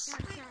this.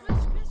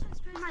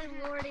 My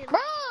lordy,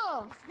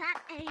 Bro,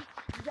 not a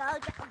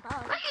dog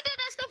bug. why you did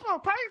that stuff on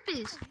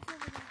purpose?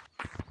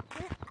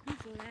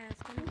 He's last.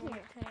 I'm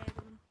gonna tag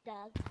him.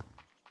 Doug.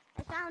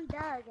 I found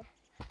Doug.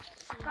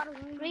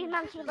 Green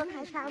monkey, look,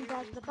 I found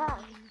Doug the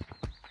bug.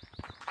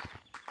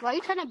 Why are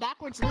you trying to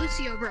backwards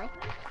Lucio, bro?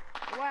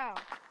 Wow.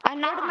 I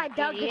know Where did my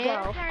Doug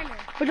go?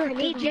 I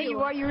need Yeah, you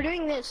were. You were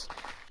doing this.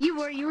 You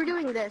were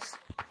doing this.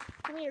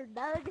 Come here,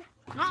 Doug.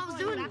 No, I was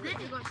doing this.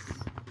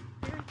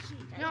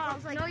 No, I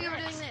was like, no, you were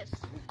doing this.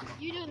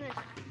 You doing this.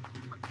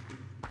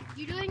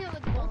 You doing it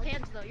with both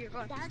hands though. You're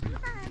going. Doug the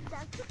bug,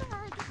 Doug the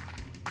bug.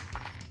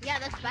 Yeah,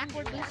 that's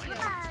backward Lucio.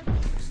 Bug.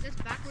 That's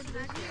backward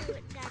Lucio.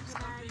 Doug the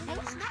bug. No,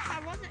 it's not.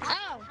 I wasn't.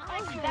 Oh,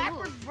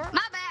 Backwards. my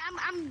bad.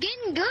 I'm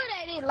getting good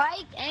at it,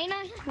 like, ain't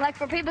I? Like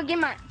for people get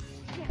my.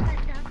 Can't let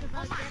Doug the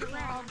bug get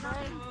away,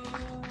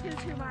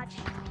 bud. Too much.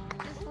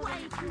 Just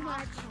way too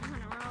much.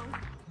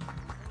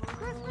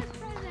 Christmas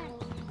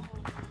present.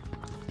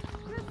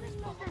 Christmas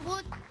present.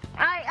 What?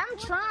 I'm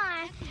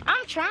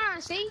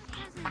trying. See.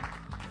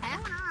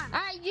 Hold on.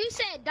 Alright, you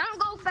said don't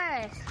go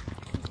fast.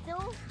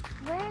 Still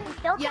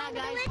Yeah, trying to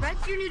guys. do it?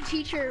 Red's your new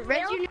teacher.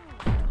 Red's your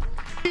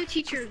new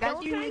teacher.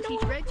 Guys, your new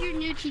teacher. Red's your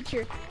new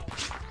teacher.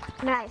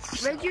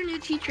 Nice. Red's your new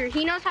teacher.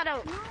 He knows how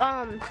to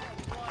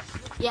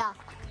yeah.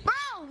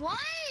 Bro, what?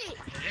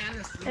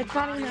 It's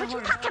not even What you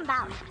hard. talking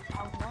about?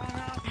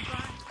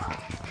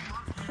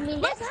 I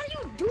mean, How do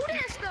you do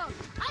that stuff?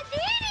 I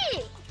did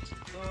it.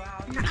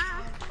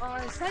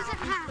 It says it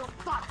has.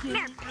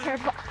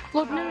 Careful.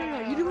 Look,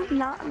 no. You do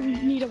not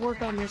need to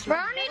work on this. Bro,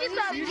 I need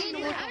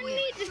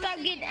to stop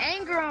getting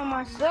anger on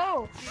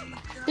myself.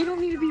 They don't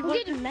need to be I'm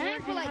working getting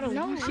mad for like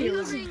no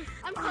reason.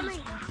 I'm coming.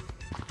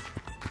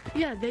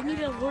 Yeah, they need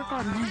to work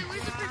on this.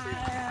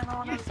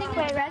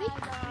 Wait, ready?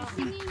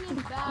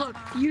 Look,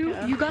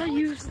 you gotta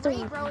use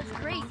the. Bro, it's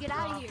great. Get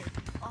out of here.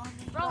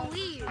 Bro,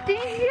 leave. Did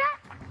you see that?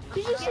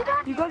 Did you see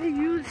that? You gotta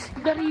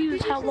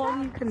use how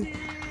long you can,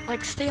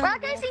 like, stay Bro, I on.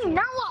 can't see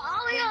now what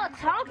all of y'all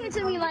talking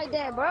to me like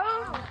that, bro.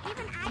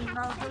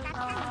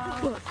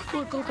 Look.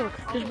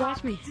 Just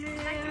watch me.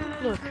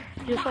 Look,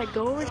 just like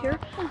go over here.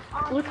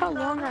 Look how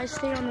long I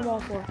stay on the wall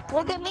for.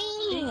 Look at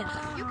me.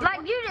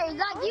 Like you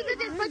could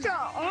just put your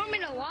arm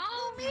in the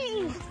wall,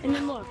 me. And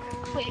then look.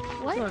 Wait,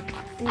 what? Look.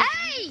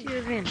 Hey!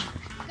 Here's in.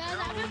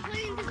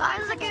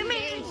 Guys, look at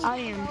me. I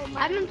am.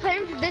 I've been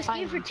playing this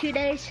game for 2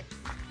 days.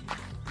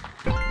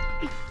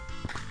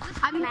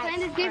 I've been playing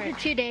this game for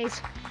 2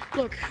 days.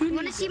 Look, who You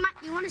wanna needs see my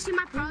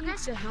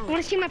progress? to help? You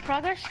wanna see my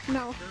progress?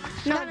 No.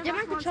 No, did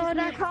my controller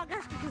die?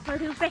 Progress because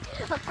we're afraid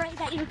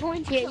that you're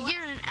going to Yeah, kill us.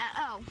 you're an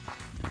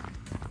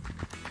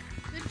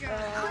Good job.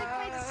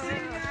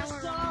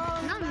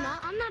 No, I'm not.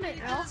 I'm not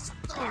an L.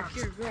 Oh,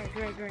 here, great.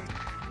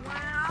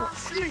 Wow.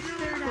 You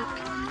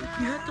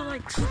have to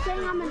like. You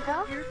saying I'm an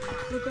L?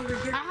 Look over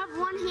here. I have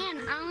one hand.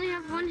 I only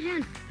have one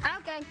hand.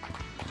 Okay.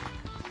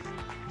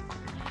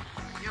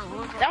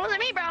 That wasn't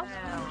me, bro.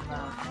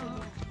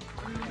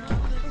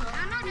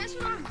 No, this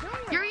one.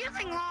 You're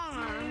using long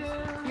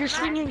arms. You're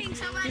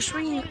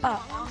swinging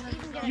up.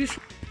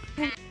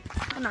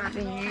 I'm not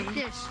being like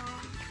this.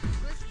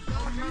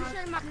 Let me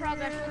show you my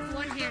progress with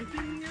one hand.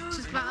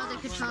 Since my other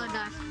controller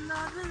died.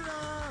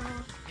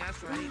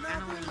 Yes, right.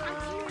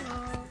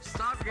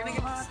 Stop, you're gonna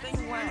get this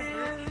thing wet.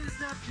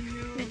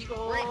 Then you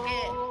go break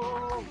it.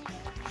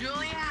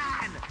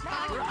 Julian!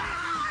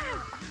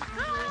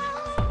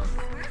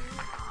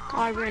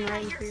 I ran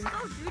right into you.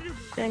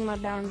 Setting my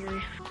boundary.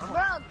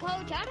 Bro,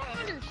 coach, I don't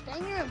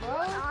understand you,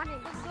 bro.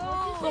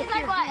 It's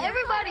like while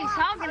everybody's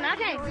talking, I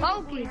can't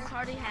focus.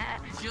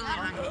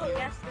 Julian,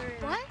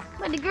 What?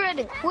 But the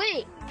grid.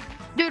 Wait.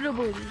 Doodle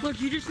booty. Look,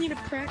 you just need to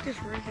practice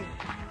right here.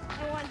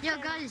 Yo,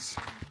 guys,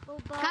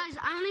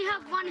 I only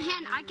have one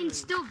hand. I can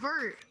still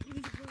vert.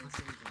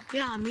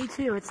 Yeah, me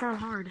too. It's not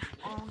hard.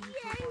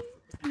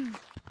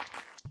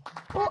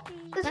 Well,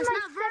 that's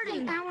not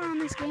verting. Hour on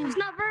this game. It's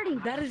not verting.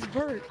 That is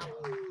vert.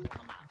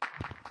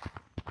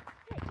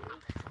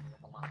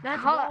 That's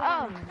Hold wall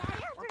on. running.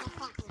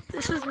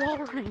 This is wall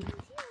running.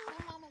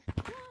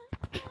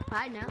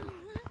 I know.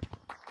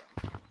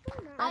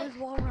 That is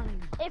wall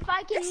running. If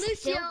I can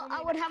Lucio,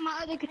 I would have my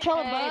other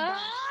controller, but...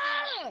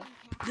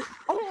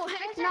 Oh,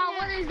 heck no.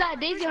 What is that,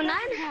 Daisy 09?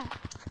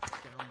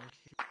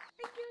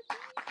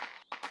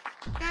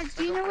 Guys,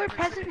 do you know where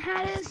President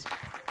Hat is?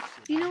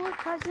 Do you know where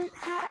President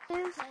Hat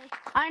is?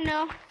 I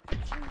know.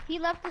 He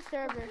left the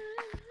server.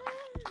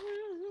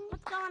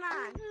 What's going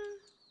on?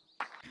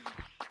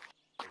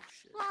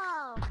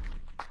 Whoa.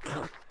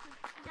 Look,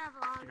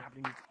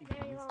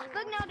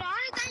 now the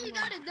only thing you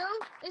gotta do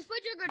is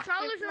put your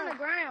controllers on the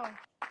ground.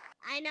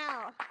 I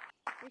know.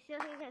 You still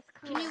think that's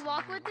cool? Can you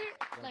walk with it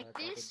like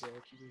this?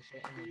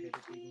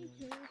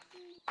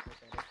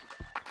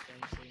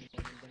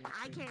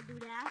 I can't do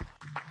that.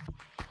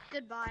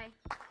 Goodbye.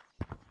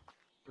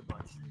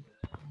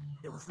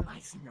 it was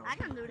nice, you know. I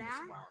can do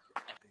that.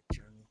 Epic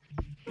journey.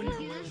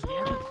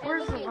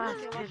 Where's the last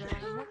kid?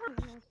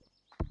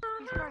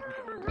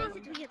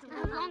 Basically, it's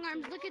Long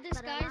arms. Look at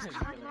this, guys.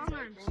 Long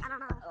arms. I don't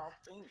know. I don't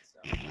think so.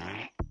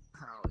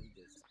 How he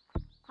just.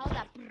 How's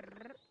that?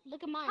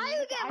 Look at mine. How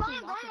you get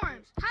long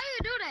arms? How you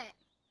do that?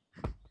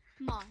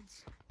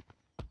 Mods.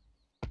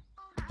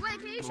 Wait,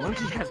 can you show me?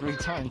 Loki has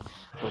returned,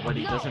 but what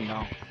he doesn't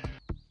know.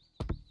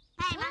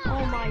 Hey, man.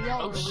 Oh my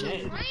god. Oh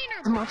shit!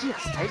 Trainer. The monkey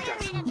has taped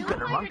us. You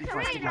better run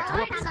before I stick my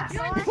toe up his ass.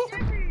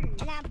 And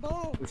that boom.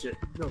 Oh shit!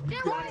 No.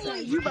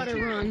 You better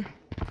run.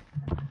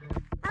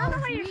 I don't know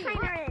where your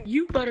trainer is.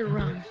 You better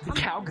run. The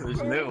cow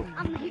goes moo.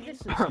 I'm gonna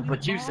this.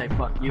 But you say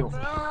fuck you.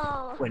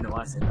 Oh. Wait, no,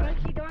 I said that.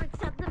 You don't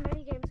accept the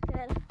minigames,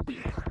 kid.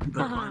 You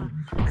better run.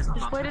 'Cause I'm Just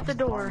not wait at the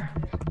door.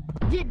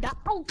 Yeah, that.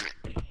 Oh.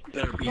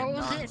 better be What a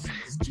was nun. this?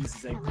 'Cause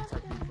Jesus ain't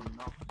protecting you from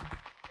nothing.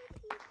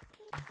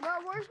 Bro,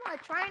 where's my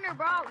trainer,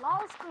 bro? I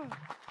lost him.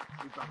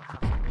 You better have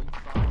some big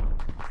fun.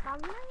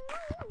 I'm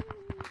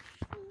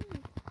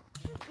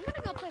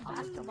gonna go play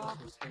basketball.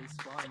 Space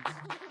fun.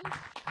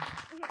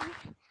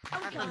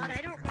 Oh god,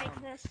 I don't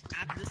like this.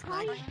 At this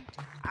late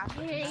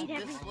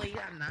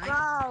at night.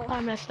 Bro.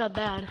 I messed up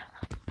bad.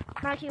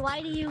 Marky,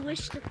 why do you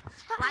wish to...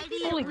 Why do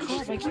you Holy wish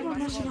crap, I keep on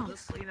messing up.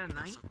 This late at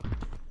night.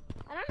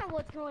 I don't know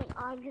what's going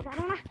on because I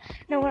don't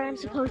know where I'm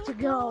supposed to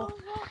go.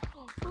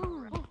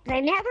 I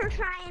never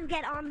try and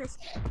get on this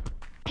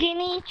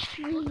skinny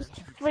tree. It's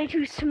way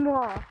too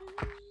small.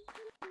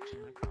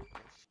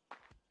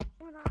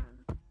 Hold on.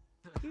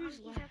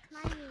 Monkeys are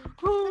climbing.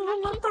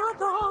 Ooh, let the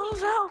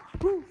dogs out.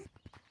 Ooh.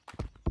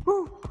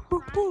 Ooh,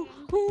 ooh, ooh,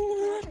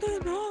 ooh, let the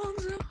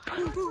dogs out.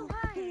 Ooh, ooh,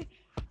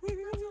 let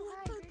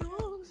the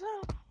dogs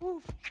out.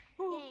 Ooh,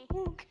 ooh,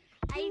 ooh.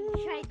 I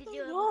tried to do it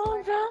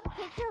Dogs before. out.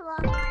 took a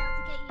long while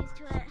to get used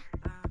to it.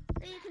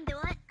 But you can do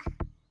it.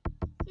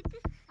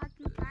 I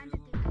can kind of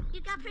do it.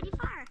 You got pretty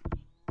far.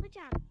 Good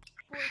job.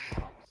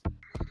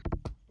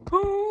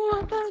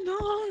 4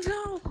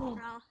 steps.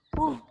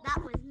 Bro, that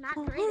was not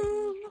great of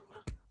me.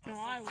 No,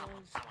 I was.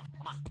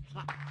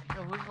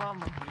 It was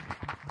monkey.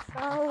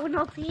 Oh,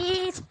 no,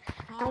 please.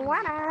 I don't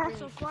wanna.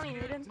 So funny,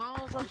 Aiden.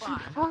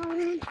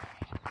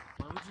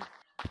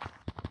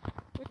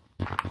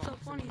 So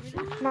funny,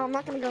 Aiden. No, I'm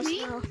not gonna go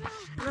slow.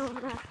 No, I'm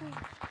not.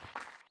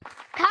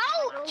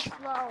 Coach!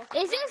 Slow.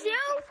 Is this you?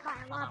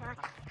 Fire lava.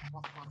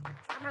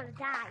 I'm gonna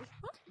die.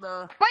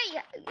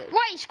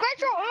 Wait, scratch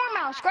your arm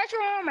out. Scratch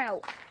your arm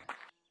out.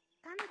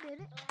 Kinda did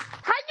it.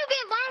 How'd you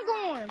get long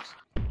arms?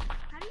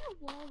 How do you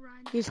wall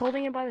run? He's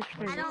holding it by the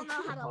string. I don't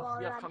know how to wall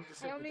run.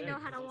 I only know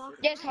how to walk.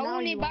 Just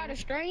holding it by the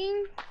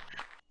string?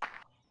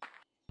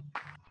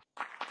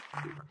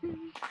 That's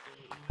weird.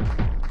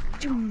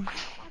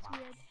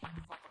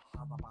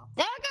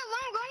 Now I got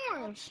long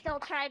arms. Still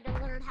trying to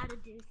learn how to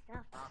do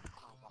stuff.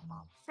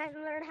 Trying to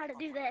learn how to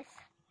do this.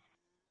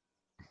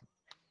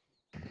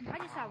 I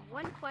just have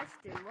one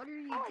question. What are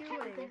you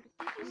doing? Did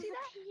you see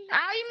that?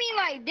 Oh, you mean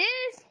like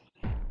this?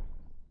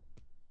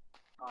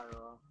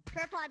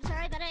 Purple, I'm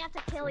sorry, but I have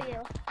to kill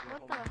you.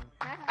 What the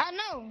heck? I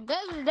know.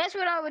 That's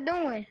what I was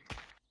doing.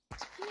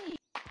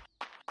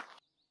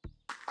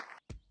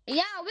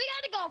 Yeah, we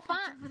gotta go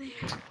find.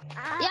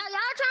 Yeah,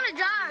 y'all trying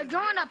to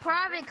join a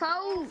private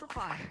code?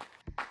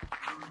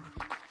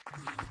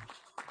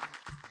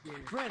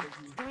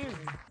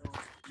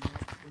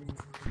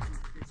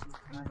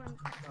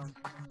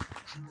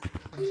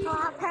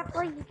 Oh,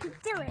 Purple, you can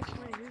do it.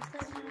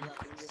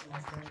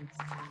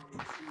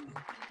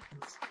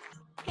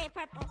 Okay,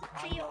 Purple.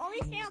 So you only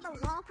stay on the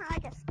wall for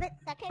like a split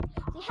second.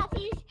 You have to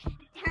use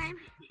time.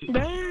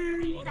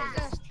 Dang.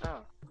 Fast.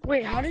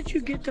 Wait, how did you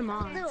get the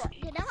mods? Blue,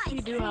 you know I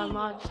You do have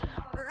mods.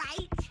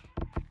 right?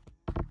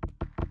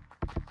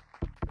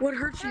 What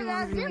hurts you, And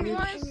Andrew? you're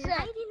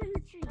hiding in the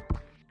tree.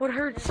 What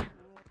hurts?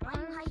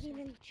 I'm hiding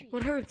in the tree.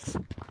 What hurts?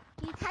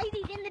 He's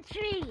hiding in the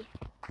tree.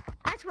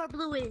 That's where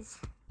Blue is.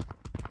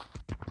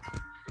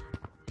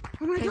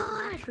 Oh my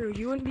god. True,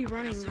 you wouldn't be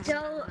running.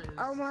 So,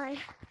 oh my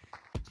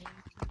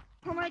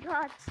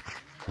god.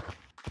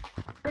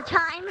 The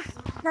time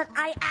that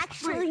I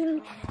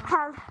actually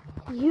have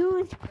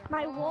used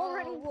my wall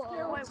running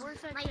skills, Wait, where's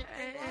that? my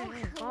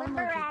Lava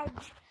glimmer monkey.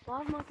 edge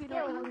Lava monkey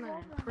don't have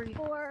that. Pretty.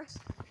 for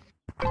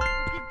a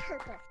good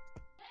purpose.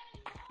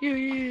 Yeah.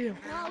 No,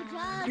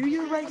 just Do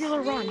your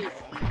regular run.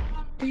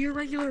 Do your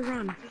regular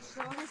run.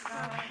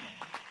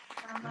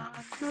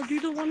 No, do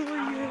the one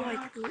where you're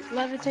like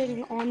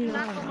levitating on the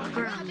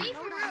ground.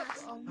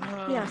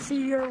 Yeah,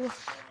 see, you're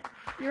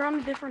on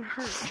a different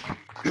hurt.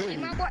 Hey,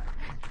 my boy.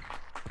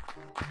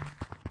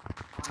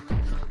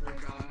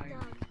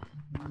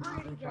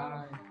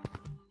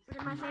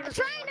 my favorite.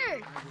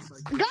 Trainer,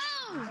 go!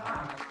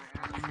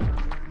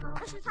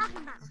 What you talking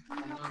about?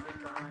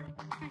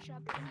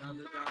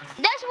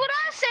 That's what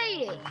I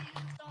said.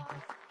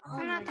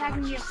 I'm not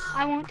tagging you.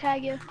 I won't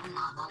tag you.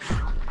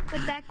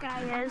 But that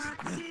guy is.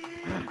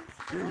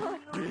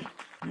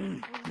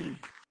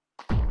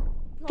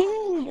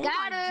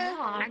 Got her.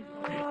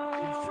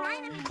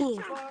 Trying to be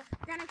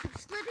then I keep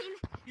slipping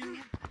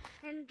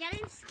and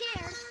getting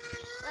scared.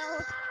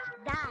 So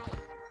die.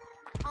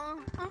 Oh,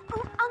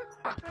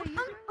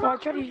 I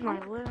tried to use my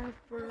lever.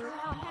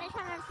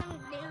 Anytime some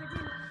dudes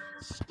and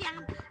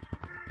stamp.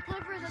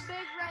 Clifford the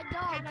big red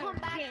dog. Come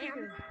back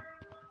here.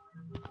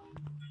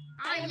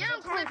 I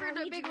am Clifford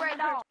the big red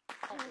dog.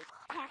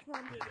 Pack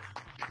one.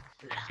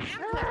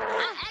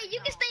 Hey, you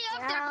can stay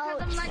up there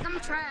because I'm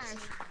trash.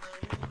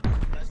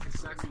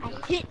 I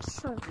hit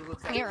some. What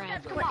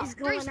is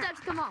going on? 3 steps,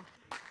 come on.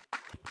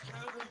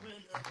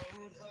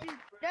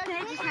 Okay,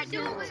 I just had to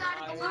over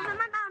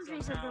my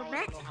boundaries a little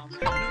bit.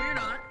 No, you're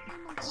not.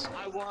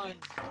 I won.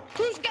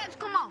 2 steps,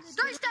 come on.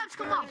 3 steps,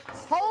 come on.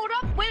 Hold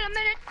up, wait a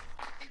minute.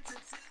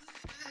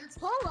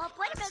 Hold up,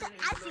 wait a minute.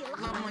 I see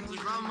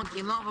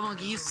a Lava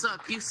monkey, you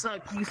suck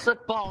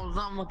balls,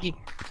 lava monkey.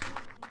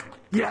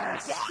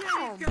 Yes!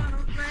 Oh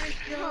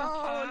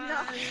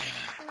no.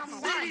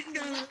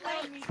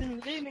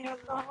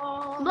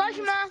 Blush,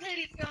 man.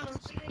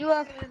 You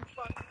up?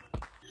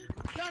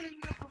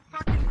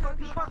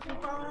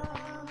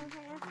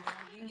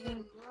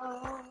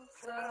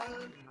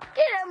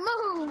 Get a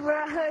move,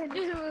 bro.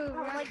 Dude.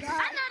 Oh my god. I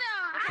know that.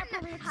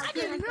 I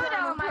just knew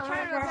that was my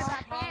trainer because I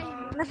banned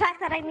you. The fact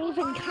that I'm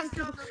even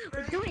comfortable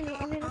with doing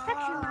it and then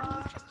affection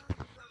on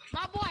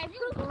My boy, if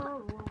you...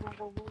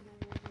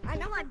 I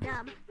know I'm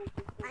dumb.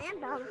 I am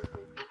dumb.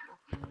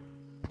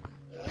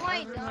 You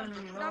ain't dumb.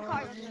 Don't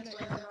call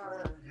yourself.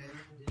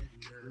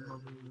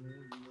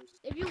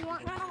 If you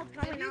want, if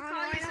you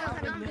call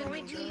yourself dumb, then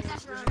we can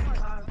that's wrong.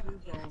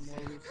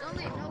 Don't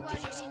let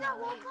nobody see that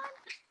wall gun.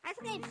 I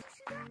think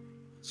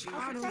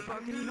I don't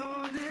fucking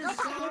know this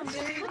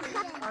someday.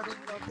 I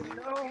don't fucking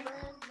know.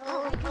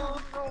 No.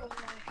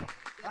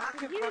 I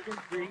can fucking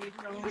breathe.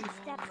 No.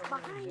 steps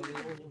behind you.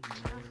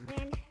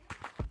 Man,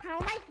 I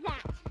don't like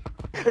that.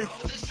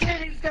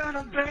 City's gonna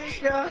gonna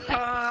break your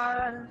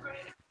heart.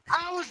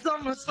 I was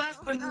almost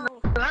left, but now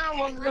I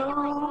won't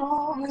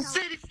know.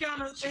 City's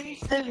gonna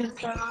change the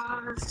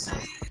stars.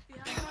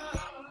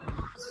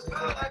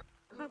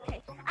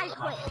 Okay, I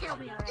quit. Kill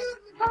me already.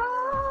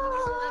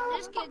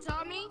 This kid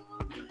saw me.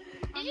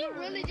 Did you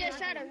really just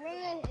try to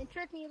ruin and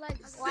trick me like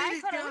Why?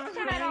 Let me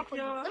turn that off.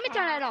 Let me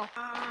turn that off.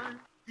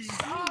 She's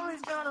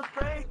always gonna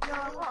break your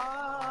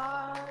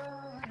heart.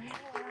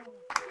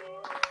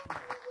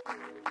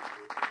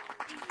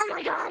 Oh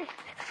my god.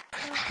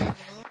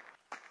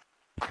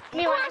 Who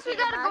else we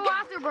gotta go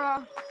after,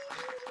 bro?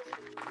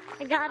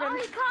 I got him. Oh,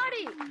 he caught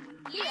it.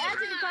 He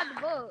actually caught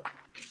the bug.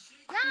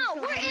 No,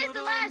 where is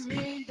the last? I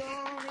think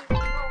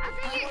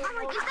I'm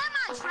like, is that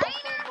my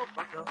trainer?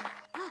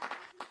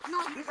 No,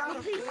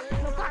 please.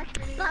 No,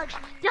 Bug.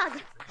 Doug.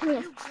 Come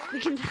here. We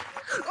can.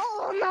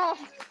 Oh no.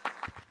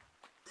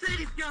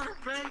 City's gonna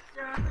break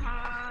your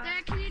heart.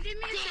 Dad, can you do me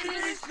a favor?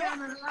 City's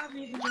gonna love you,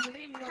 leave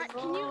you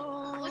Can you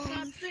look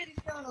up City's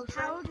gonna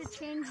how to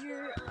change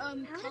your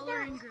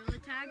color in Gorilla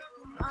Tag?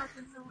 Yo,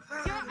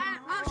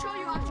 I'll show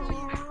you.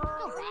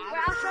 Wait,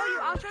 I'll show you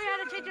how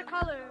to change your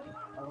color.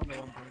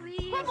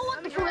 Please. Papa,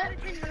 what the Show you how flip?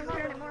 to change your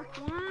color.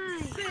 Why?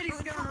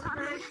 City's gonna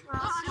break your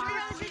I'll show you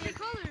how to change your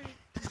color.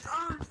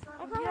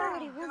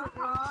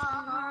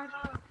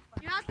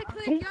 You have to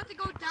click. You have to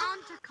go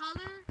down to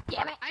color.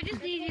 Damn it. I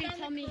just need you to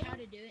tell me how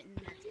to do it, and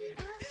that's it.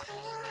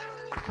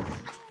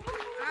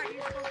 Alright,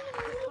 you're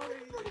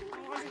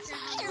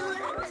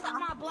supposed to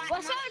color.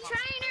 What's up,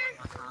 trainer?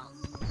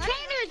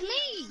 Trainer's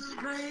me.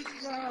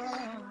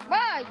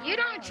 Bro, you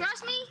don't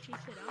trust me?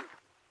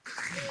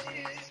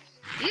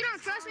 You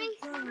don't trust me?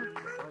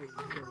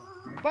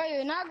 Bro,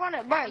 you're not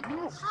gonna, bro,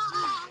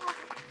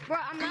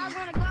 I'm not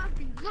gonna go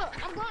after you. Look,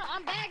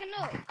 I'm bagging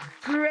up.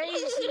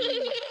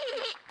 Crazy.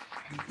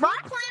 Bro,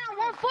 I'm playing on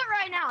 1 foot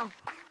right now.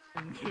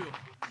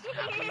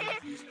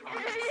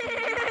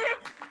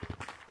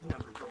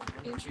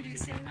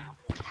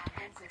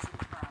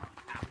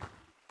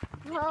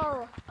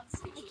 Whoa. I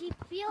keep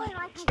feeling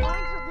like I'm going to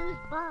lose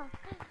Bug.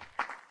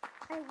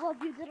 I love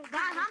you, little Guys,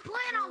 guy. I'm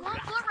playing on 1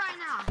 foot right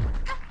now.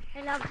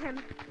 I love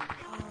him.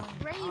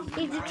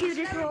 He's the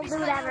cutest little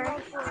dude ever. No,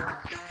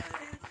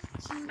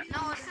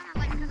 it's kind of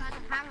like because I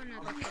don't have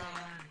another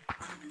phone.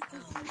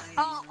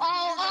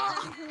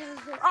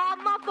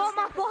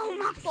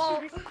 My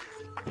fault.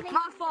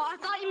 I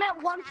thought you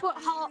meant 1 foot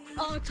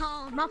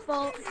tall. My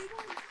fault.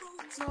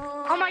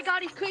 Oh my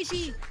god, he's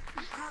crazy.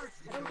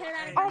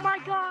 Oh my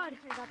god.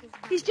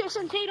 He's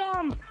Jason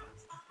Tatum.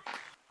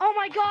 Oh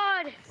my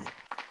god.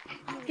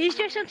 He's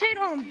Jason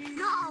Tatum.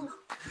 No.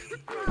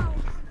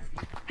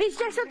 He's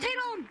Jason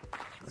Tatum.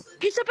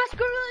 He's the best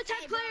Gorilla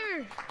Tag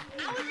player.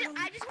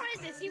 I just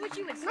wanted to see what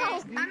you would say.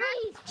 I'm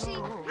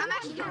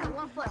actually doing a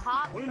 1 foot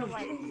hop. So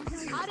like,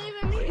 I didn't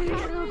even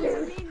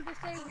mean to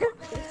say that.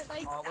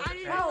 Like, I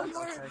didn't know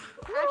more.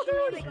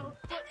 Actually, like a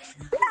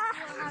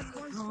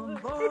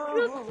foot.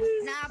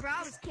 Nah, bro, I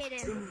was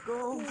kidding.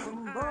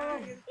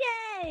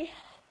 Yay!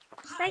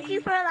 Thank you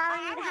for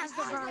allowing me to have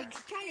the Bug.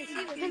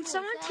 Can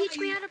someone teach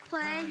me how to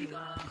play?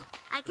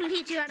 I can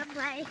teach you how to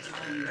play.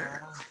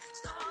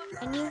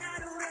 Can you?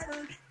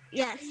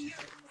 Yes. He's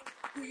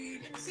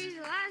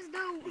the last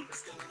dude.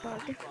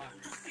 Bug.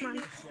 Come on.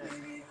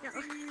 No.